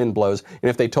way the wind blows. And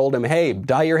if they told him, hey,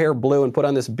 dye your hair blue and put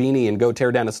on this beanie and go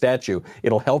tear down a statue,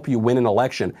 it'll help you win an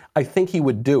election, I think he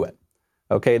would do it.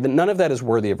 Okay, none of that is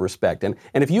worthy of respect. And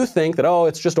if you think that, oh,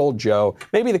 it's just old Joe,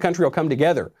 maybe the country will come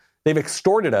together. They've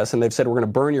extorted us and they've said we're going to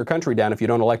burn your country down if you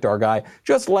don't elect our guy.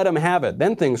 Just let them have it.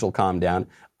 Then things will calm down.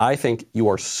 I think you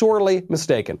are sorely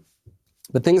mistaken.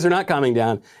 But things are not calming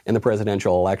down in the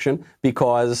presidential election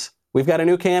because we've got a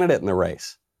new candidate in the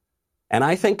race. And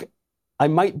I think I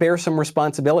might bear some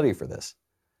responsibility for this.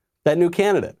 That new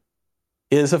candidate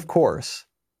is, of course,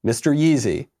 Mr.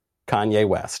 Yeezy, Kanye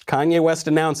West. Kanye West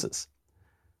announces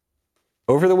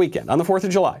over the weekend, on the 4th of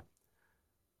July,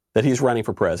 that he's running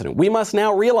for president. We must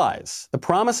now realize the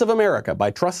promise of America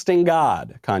by trusting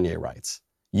God, Kanye writes,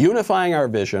 unifying our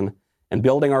vision and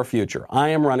building our future. I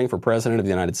am running for president of the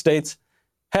United States.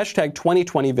 Hashtag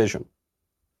 2020 vision.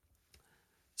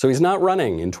 So he's not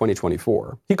running in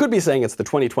 2024. He could be saying it's the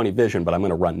 2020 vision, but I'm going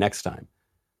to run next time.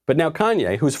 But now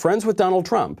Kanye, who's friends with Donald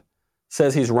Trump,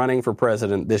 says he's running for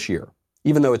president this year,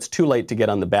 even though it's too late to get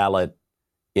on the ballot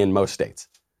in most states.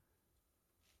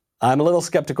 I'm a little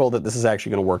skeptical that this is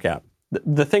actually going to work out.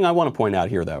 The thing I want to point out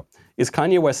here, though, is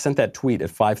Kanye West sent that tweet at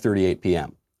 5:38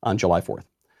 p.m. on July 4th.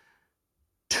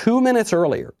 2 minutes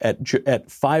earlier, at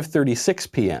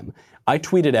 5:36 p.m., I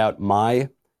tweeted out my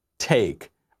take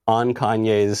on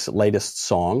Kanye's latest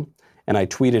song, and I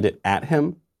tweeted it at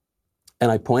him,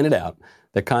 and I pointed out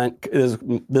that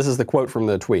this is the quote from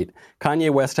the tweet: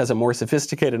 Kanye West has a more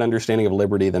sophisticated understanding of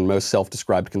liberty than most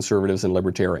self-described conservatives and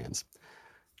libertarians.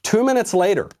 2 minutes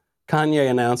later, Kanye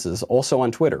announces, also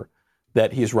on Twitter,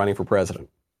 that he's running for president.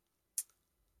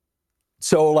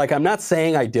 So, I'm not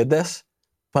saying I did this,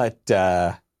 but,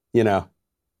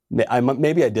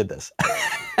 maybe I did this.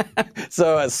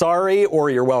 So, sorry or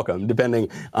you're welcome, depending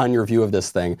on your view of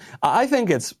this thing. I think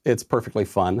it's perfectly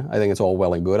fun. I think it's all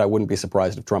well and good. I wouldn't be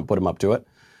surprised if Trump put him up to it.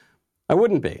 I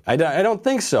wouldn't be. I don't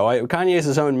think so. Kanye is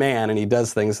his own man, and he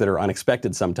does things that are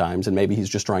unexpected sometimes, and maybe he's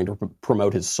just trying to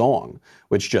promote his song,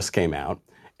 which just came out.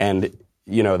 And,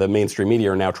 the mainstream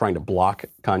media are now trying to block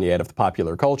Kanye out of the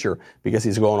popular culture because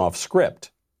he's going off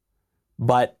script.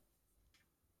 But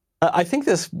I think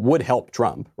this would help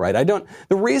Trump, right?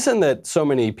 The reason that so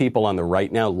many people on the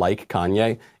right now like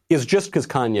Kanye is just because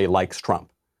Kanye likes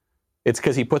Trump. It's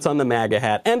because he puts on the MAGA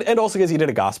hat, and also because he did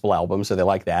a gospel album, so they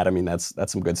like that. I mean, that's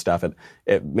some good stuff.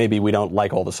 Maybe we don't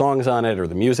like all the songs on it or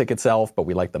the music itself, but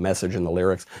we like the message and the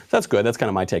lyrics. That's good. That's kind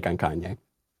of my take on Kanye.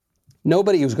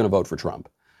 Nobody who's going to vote for Trump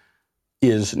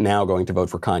is now going to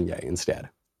vote for Kanye instead.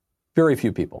 Very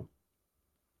few people.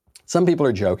 Some people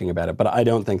are joking about it, but I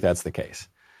don't think that's the case.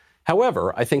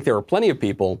 However, I think there are plenty of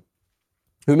people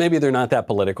who maybe they're not that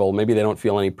political, maybe they don't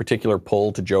feel any particular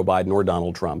pull to Joe Biden or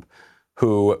Donald Trump,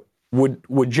 who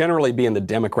would generally be in the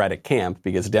Democratic camp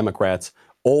because Democrats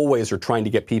always are trying to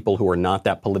get people who are not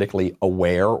that politically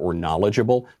aware or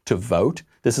knowledgeable to vote.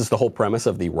 This is the whole premise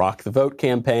of the Rock the Vote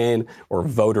campaign or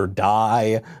Vote or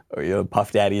Die, or,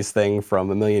 Puff Daddy's thing from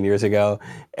a million years ago.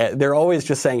 They're always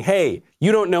just saying, hey,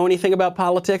 you don't know anything about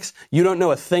politics? You don't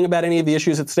know a thing about any of the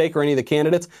issues at stake or any of the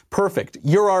candidates? Perfect.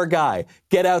 You're our guy.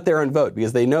 Get out there and vote,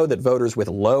 because they know that voters with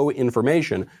low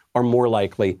information are more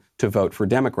likely to vote for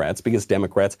Democrats because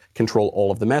Democrats control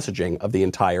all of the messaging of the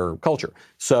entire culture.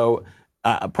 So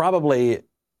probably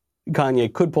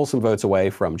Kanye could pull some votes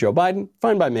away from Joe Biden.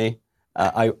 Fine by me.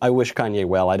 I wish Kanye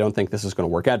well. I don't think this is going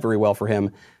to work out very well for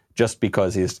him just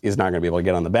because he's not going to be able to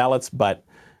get on the ballots. But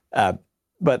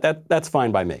that's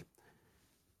fine by me.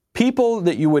 People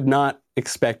that you would not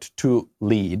expect to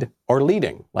lead are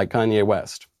leading, like Kanye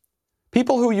West.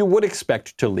 People who you would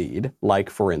expect to lead, like,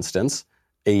 for instance,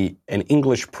 an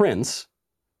English prince,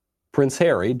 Prince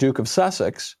Harry, Duke of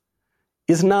Sussex,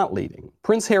 is not leading.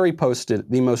 Prince Harry posted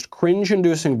the most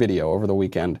cringe-inducing video over the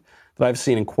weekend that I've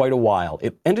seen in quite a while.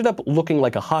 It ended up looking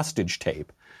like a hostage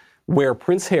tape where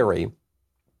Prince Harry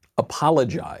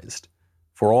apologized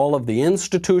for all of the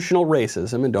institutional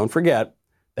racism, and don't forget,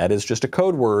 that is just a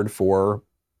code word for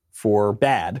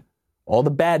bad, all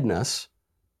the badness.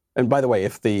 And by the way,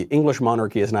 if the English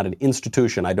monarchy is not an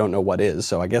institution, I don't know what is,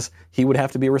 so I guess he would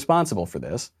have to be responsible for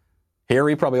this.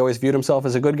 Harry probably always viewed himself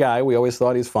as a good guy. We always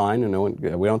thought he's fine,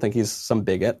 we don't think he's some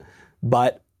bigot.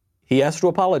 But he has to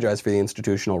apologize for the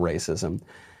institutional racism.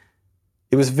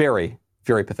 It was very,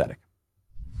 very pathetic.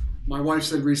 My wife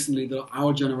said recently that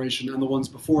our generation and the ones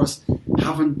before us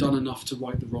haven't done enough to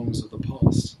right the wrongs of the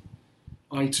past.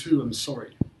 I too am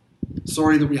sorry.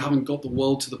 Sorry that we haven't got the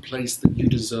world to the place that you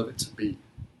deserve it to be.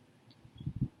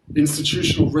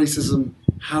 Institutional racism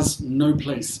has no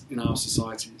place in our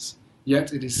societies,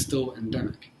 yet it is still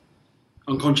endemic.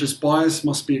 Unconscious bias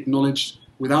must be acknowledged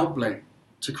without blame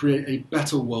to create a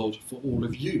better world for all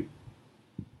of you.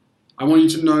 I want you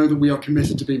to know that we are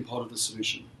committed to being part of the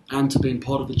solution and to being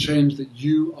part of the change that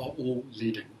you are all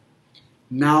leading.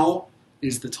 Now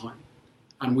is the time,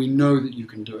 and we know that you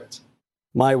can do it.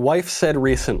 My wife said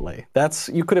recently,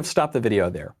 you could have stopped the video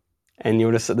there, and you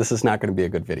would have said this is not going to be a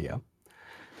good video.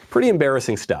 Pretty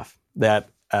embarrassing stuff that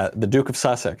the Duke of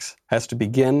Sussex has to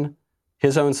begin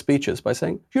his own speeches by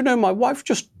saying, my wife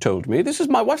just told me,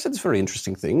 my wife said this very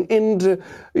interesting thing, and,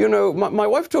 my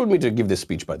wife told me to give this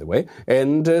speech, by the way,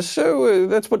 and so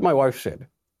that's what my wife said.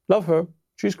 Love her.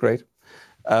 She's great.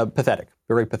 Pathetic.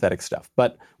 Very pathetic stuff.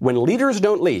 But when leaders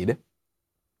don't lead,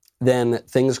 then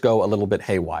things go a little bit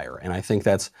haywire. And I think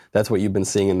that's what you've been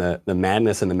seeing in the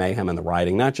madness and the mayhem and the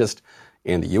rioting, not just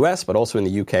in the U.S., but also in the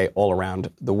U.K., all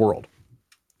around the world.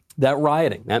 That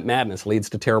rioting, that madness leads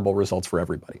to terrible results for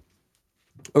everybody.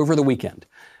 Over the weekend,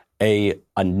 a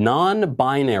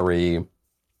non-binary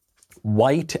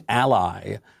white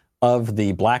ally of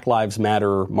the Black Lives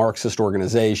Matter Marxist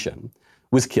organization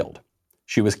was killed.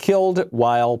 She was killed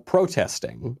while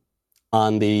protesting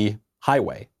on the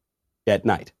highway at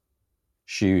night.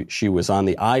 She was on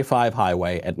the I-5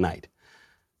 highway at night.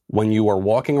 When you are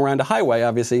walking around a highway,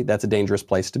 obviously, that's a dangerous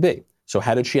place to be. So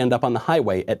how did she end up on the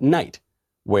highway at night,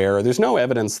 where there's no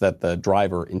evidence that the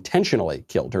driver intentionally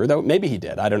killed her, though maybe he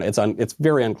did. I don't know. It's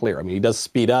very unclear. I mean, he does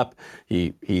speed up,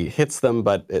 he hits them,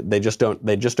 but they just don't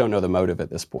know the motive at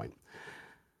this point.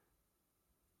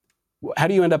 How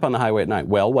do you end up on the highway at night?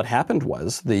 Well, what happened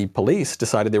was the police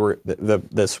decided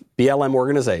this BLM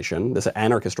organization, this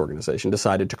anarchist organization,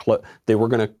 decided they were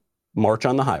going to march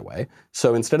on the highway.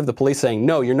 So instead of the police saying,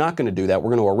 no, you're not going to do that,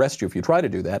 we're going to arrest you if you try to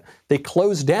do that, they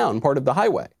closed down part of the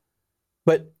highway.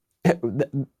 But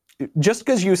just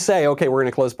because you say, okay, we're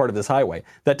going to close part of this highway,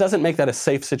 that doesn't make that a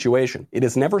safe situation. It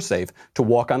is never safe to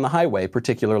walk on the highway,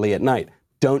 particularly at night.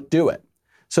 Don't do it.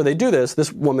 So they do this.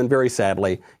 This woman, very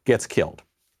sadly, gets killed.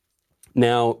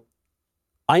 Now,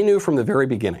 I knew from the very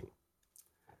beginning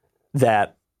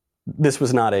that this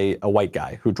was not a white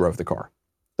guy who drove the car.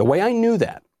 The way I knew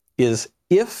that is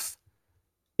if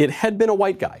it had been a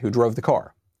white guy who drove the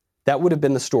car, that would have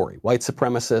been the story. White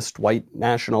supremacist, white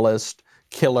nationalist,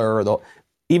 killer.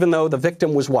 Even though the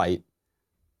victim was white,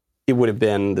 it would have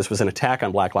been, this was an attack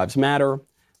on Black Lives Matter.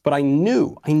 But I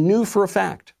knew for a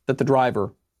fact that the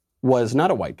driver was not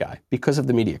a white guy because of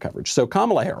the media coverage. So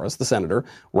Kamala Harris, the senator,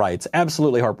 writes,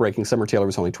 absolutely heartbreaking. Summer Taylor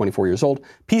was only 24 years old,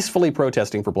 peacefully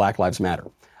protesting for Black Lives Matter.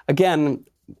 Again,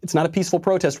 it's not a peaceful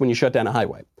protest when you shut down a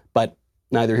highway, but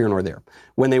neither here nor there.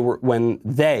 When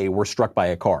they were struck by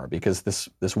a car because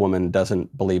this woman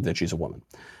doesn't believe that she's a woman,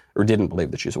 or didn't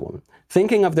believe that she's a woman,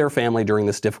 thinking of their family during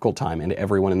this difficult time and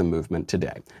everyone in the movement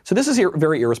today. So this is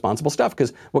very irresponsible stuff,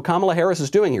 because what Kamala Harris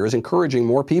is doing here is encouraging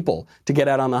more people to get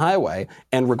out on the highway.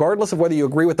 And regardless of whether you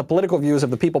agree with the political views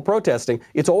of the people protesting,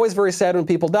 it's always very sad when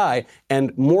people die,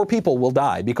 and more people will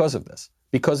die because of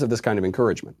this kind of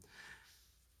encouragement.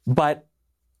 But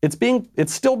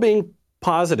it's still being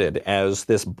posited as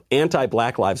this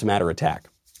anti-Black Lives Matter attack.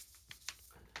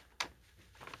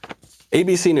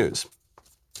 ABC News.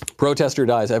 Protester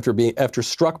dies after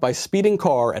struck by speeding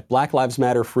car at Black Lives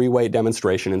Matter freeway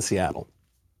demonstration in Seattle.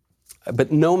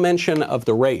 But no mention of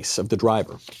the race of the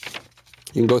driver.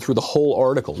 You can go through the whole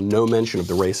article, no mention of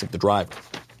the race of the driver.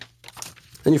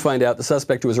 Then you find out the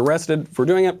suspect who was arrested for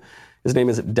doing it, his name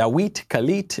is Dawit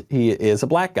Khalid. He is a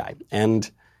black guy. And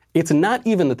it's not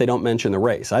even that they don't mention the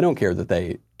race. I don't care that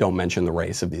they don't mention the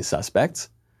race of these suspects.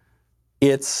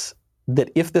 It's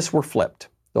that if this were flipped,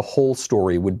 the whole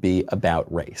story would be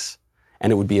about race.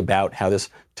 And it would be about how this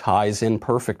ties in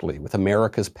perfectly with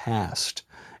America's past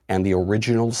and the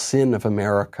original sin of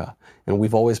America. And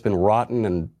we've always been rotten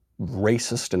and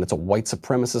racist, and it's a white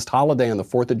supremacist holiday on the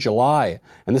 4th of July.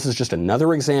 And this is just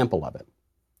another example of it.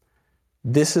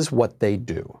 This is what they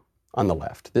do on the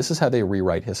left. This is how they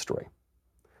rewrite history.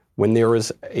 When there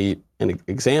is an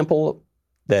example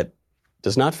that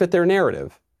does not fit their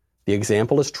narrative, the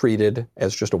example is treated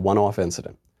as just a one-off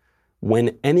incident.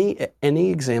 When any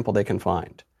example they can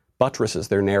find buttresses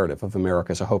their narrative of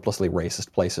America as a hopelessly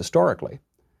racist place historically,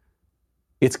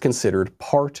 it's considered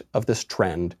part of this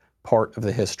trend, part of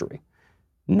the history.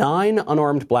 9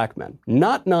 unarmed black men,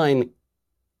 not 9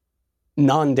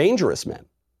 non-dangerous men,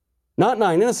 not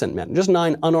 9 innocent men, just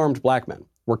 9 unarmed black men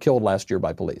were killed last year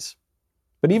by police.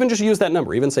 But even just use that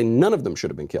number, even say none of them should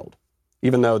have been killed,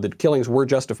 even though the killings were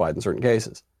justified in certain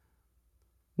cases.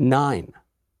 9.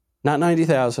 Not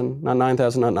 90,000, not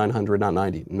 9,000, not 900, not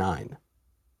 90. 9.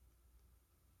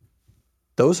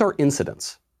 Those are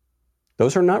incidents.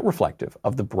 Those are not reflective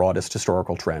of the broadest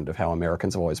historical trend of how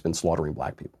Americans have always been slaughtering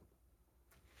black people.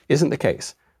 Isn't the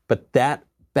case. But that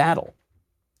battle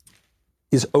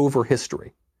is over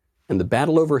history. And the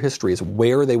battle over history is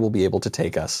where they will be able to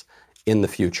take us in the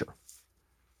future.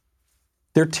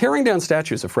 They're tearing down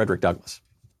statues of Frederick Douglass.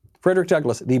 Frederick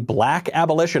Douglass, the black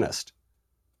abolitionist.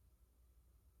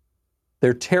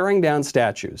 They're tearing down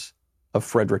statues of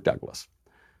Frederick Douglass.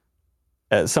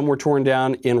 Some were torn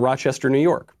down in Rochester, New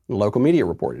York. Local media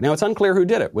reported. Now, it's unclear who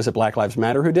did it. Was it Black Lives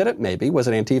Matter who did it? Maybe. Was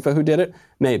it Antifa who did it?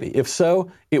 Maybe. If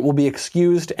so, it will be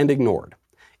excused and ignored.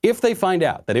 If they find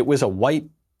out that it was a white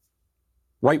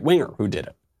right-winger who did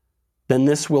it, then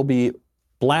this will be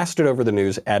blasted over the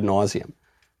news ad nauseum.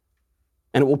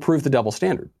 And it will prove the double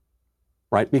standard,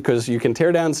 right? Because you can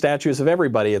tear down statues of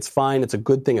everybody. It's fine. It's a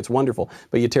good thing. It's wonderful.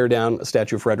 But you tear down a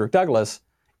statue of Frederick Douglass,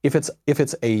 if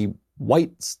it's a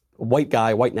white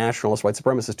guy, white nationalist, white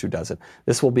supremacist who does it,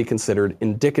 this will be considered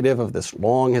indicative of this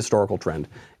long historical trend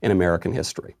in American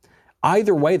history.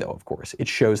 Either way, though, of course, it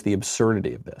shows the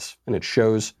absurdity of this, and it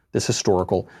shows this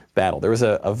historical battle. There was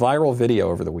a viral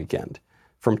video over the weekend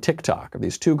from TikTok of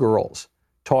these 2 girls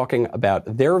talking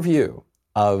about their view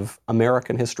of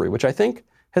American history, which I think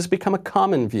has become a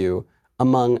common view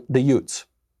among the Utes.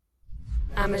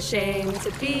 I'm ashamed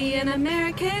to be an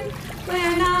American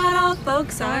where not all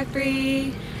folks are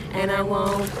free. And I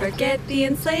won't forget the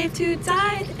enslaved who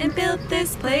died and built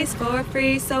this place for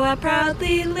free. So I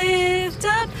proudly lift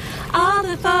up all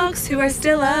the folks who are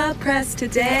still oppressed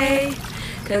today.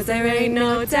 'Cause there ain't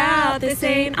no doubt this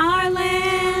ain't our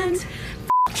land.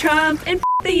 F*** Trump and f***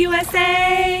 the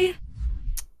USA.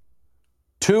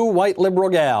 Two white liberal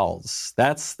gals.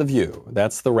 That's the view.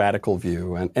 That's the radical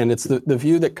view. And it's the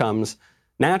view that comes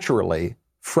naturally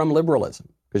from liberalism.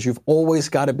 Because you've always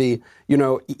got to be,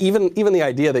 even the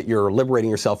idea that you're liberating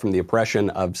yourself from the oppression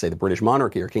of, say, the British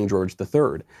monarchy or King George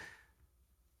III,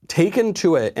 taken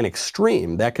to an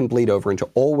extreme, that can bleed over into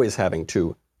always having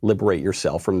to liberate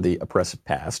yourself from the oppressive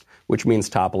past, which means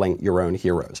toppling your own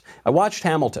heroes. I watched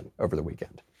Hamilton over the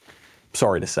weekend.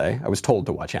 Sorry to say, I was told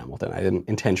to watch Hamilton. I didn't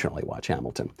intentionally watch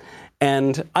Hamilton.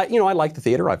 And I like the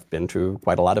theater. I've been to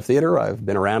quite a lot of theater. I've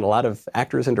been around a lot of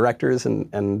actors and directors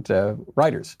and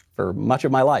writers for much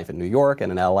of my life in New York and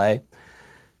in LA.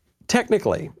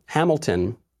 Technically,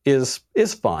 Hamilton is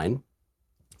fine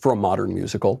for a modern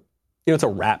musical. It's a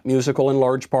rap musical in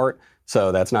large part,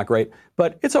 so that's not great.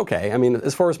 But it's okay. I mean,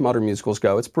 as far as modern musicals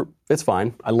go, it's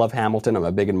fine. I love Hamilton. I'm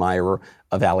a big admirer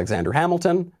of Alexander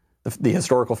Hamilton, the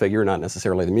historical figure, not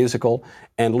necessarily the musical,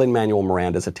 and Lin-Manuel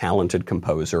Miranda is a talented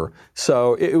composer,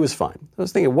 so it was fine. I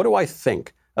was thinking, what do I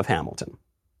think of Hamilton?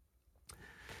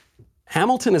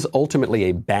 Hamilton is ultimately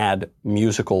a bad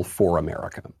musical for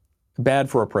America, bad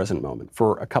for a present moment,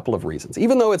 for a couple of reasons.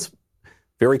 Even though it's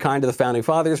very kind to the Founding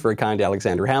Fathers, very kind to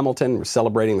Alexander Hamilton, we're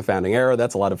celebrating the founding era,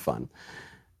 that's a lot of fun.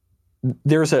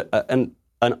 There's an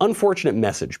unfortunate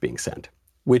message being sent,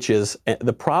 which is,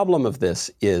 the problem of this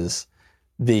is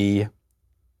the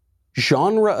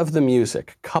genre of the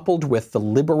music, coupled with the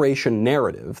liberation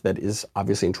narrative that is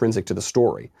obviously intrinsic to the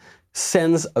story,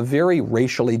 sends a very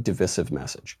racially divisive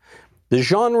message. The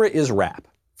genre is rap.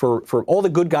 For all the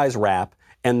good guys rap,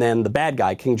 and then the bad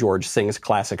guy, King George, sings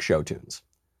classic show tunes.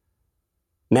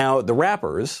 Now, the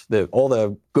rappers, all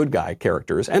the good guy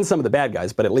characters, and some of the bad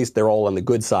guys, but at least they're all on the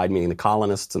good side, meaning the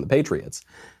colonists and the patriots,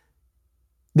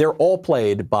 they're all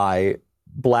played by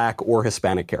Black or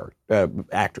Hispanic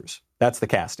actors. That's the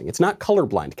casting. It's not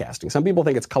colorblind casting. Some people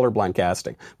think it's colorblind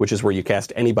casting, which is where you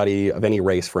cast anybody of any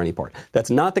race for any part. That's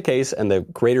not the case, and the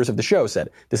creators of the show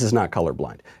said this is not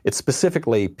colorblind. It's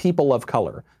specifically people of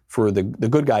color for the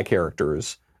good guy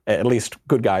characters, at least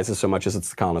good guys as so much as it's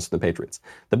the colonists and the patriots.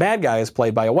 The bad guy is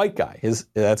played by a white guy.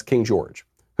 That's King George,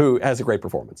 who has a great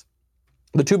performance.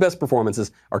 The two best performances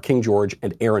are King George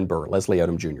and Aaron Burr. Leslie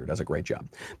Odom Jr. does a great job.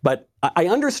 But I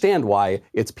understand why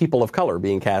it's people of color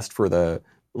being cast for the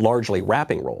largely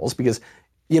rapping roles, because,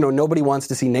 nobody wants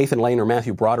to see Nathan Lane or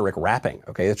Matthew Broderick rapping,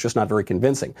 okay? It's just not very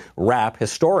convincing. Rap,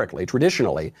 historically,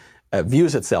 traditionally,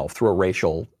 views itself through a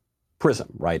racial prism,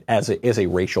 right, as a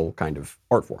racial kind of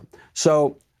art form.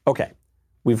 So, okay,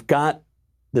 we've got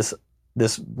this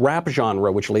rap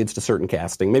genre, which leads to certain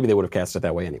casting. Maybe they would have cast it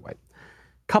that way anyway.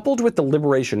 Coupled with the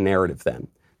liberation narrative, then,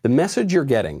 the message you're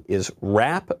getting is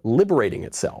rap liberating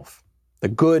itself, the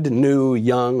good, new,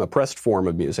 young, oppressed form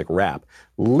of music, rap,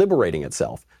 liberating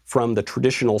itself from the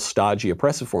traditional, stodgy,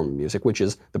 oppressive form of music, which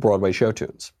is the Broadway show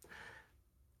tunes.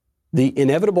 The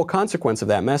inevitable consequence of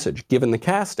that message, given the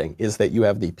casting, is that you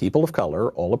have the people of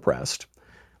color, all oppressed,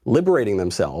 liberating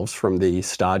themselves from the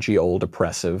stodgy, old,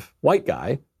 oppressive white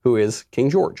guy who is King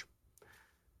George.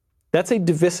 That's a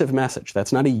divisive message.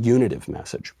 That's not a unitive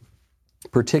message,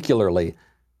 particularly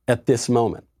at this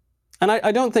moment. And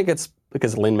I don't think it's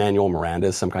because Lin-Manuel Miranda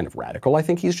is some kind of radical. I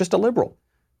think he's just a liberal.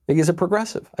 I think he's a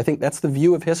progressive. I think that's the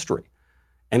view of history.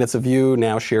 And it's a view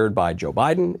now shared by Joe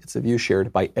Biden. It's a view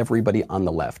shared by everybody on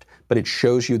the left. But it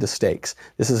shows you the stakes.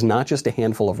 This is not just a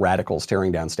handful of radicals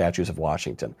tearing down statues of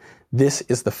Washington. This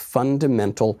is the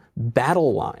fundamental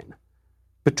battle line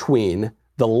between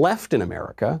the left in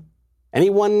America,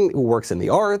 anyone who works in the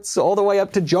arts, all the way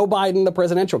up to Joe Biden, the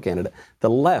presidential candidate, the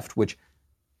left, which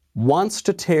wants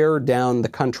to tear down the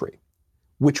country,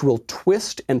 which will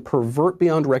twist and pervert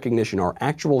beyond recognition our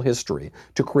actual history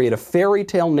to create a fairy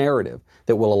tale narrative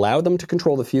that will allow them to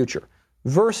control the future,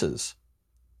 versus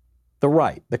the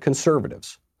right, the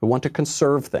conservatives, who want to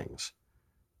conserve things,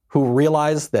 who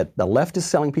realize that the left is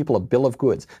selling people a bill of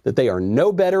goods, that they are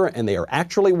no better and they are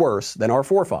actually worse than our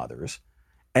forefathers,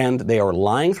 and they are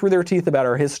lying through their teeth about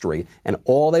our history, and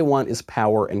all they want is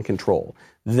power and control.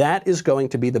 That is going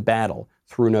to be the battle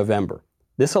through November.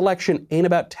 This election ain't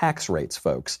about tax rates,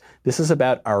 folks. This is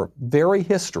about our very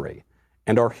history,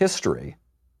 and our history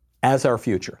as our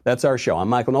future. That's our show. I'm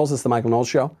Michael Knowles. This is The Michael Knowles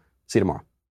Show. See you tomorrow.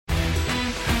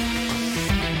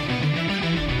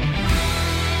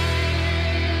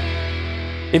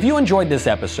 If you enjoyed this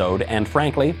episode, and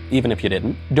frankly, even if you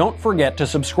didn't, don't forget to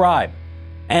subscribe.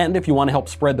 And if you want to help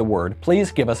spread the word,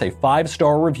 please give us a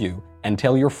 5-star review and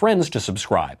tell your friends to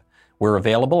subscribe. We're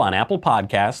available on Apple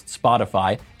Podcasts,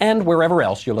 Spotify, and wherever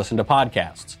else you listen to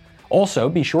podcasts. Also,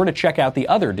 be sure to check out the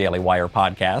other Daily Wire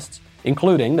podcasts,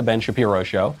 including The Ben Shapiro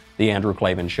Show, The Andrew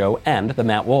Klavan Show, and The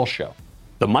Matt Walsh Show.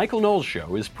 The Michael Knowles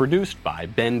Show is produced by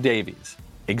Ben Davies.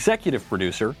 Executive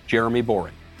producer, Jeremy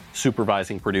Boring.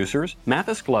 Supervising producers,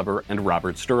 Mathis Glover and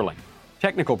Robert Sterling.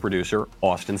 Technical producer,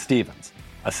 Austin Stevens.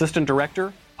 Assistant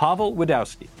director, Pavel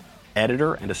Wadowski.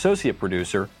 Editor and associate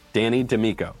producer, Danny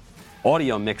D'Amico.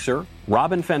 Audio mixer,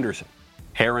 Robin Fenderson.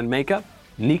 Hair and makeup,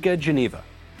 Nika Geneva.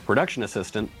 Production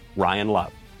assistant, Ryan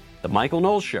Love. The Michael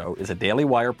Knowles Show is a Daily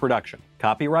Wire production.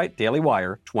 Copyright Daily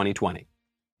Wire 2020.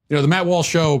 You know, the Matt Walsh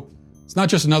Show, it's not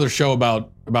just another show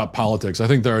about politics. I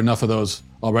think there are enough of those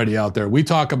already out there. We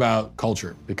talk about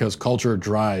culture because culture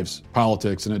drives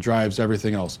politics and it drives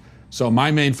everything else. So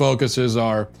my main focuses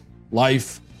are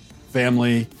life,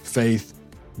 family, faith.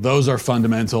 Those are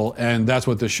fundamental, and that's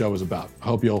what this show is about. I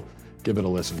hope you'll give it a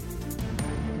listen.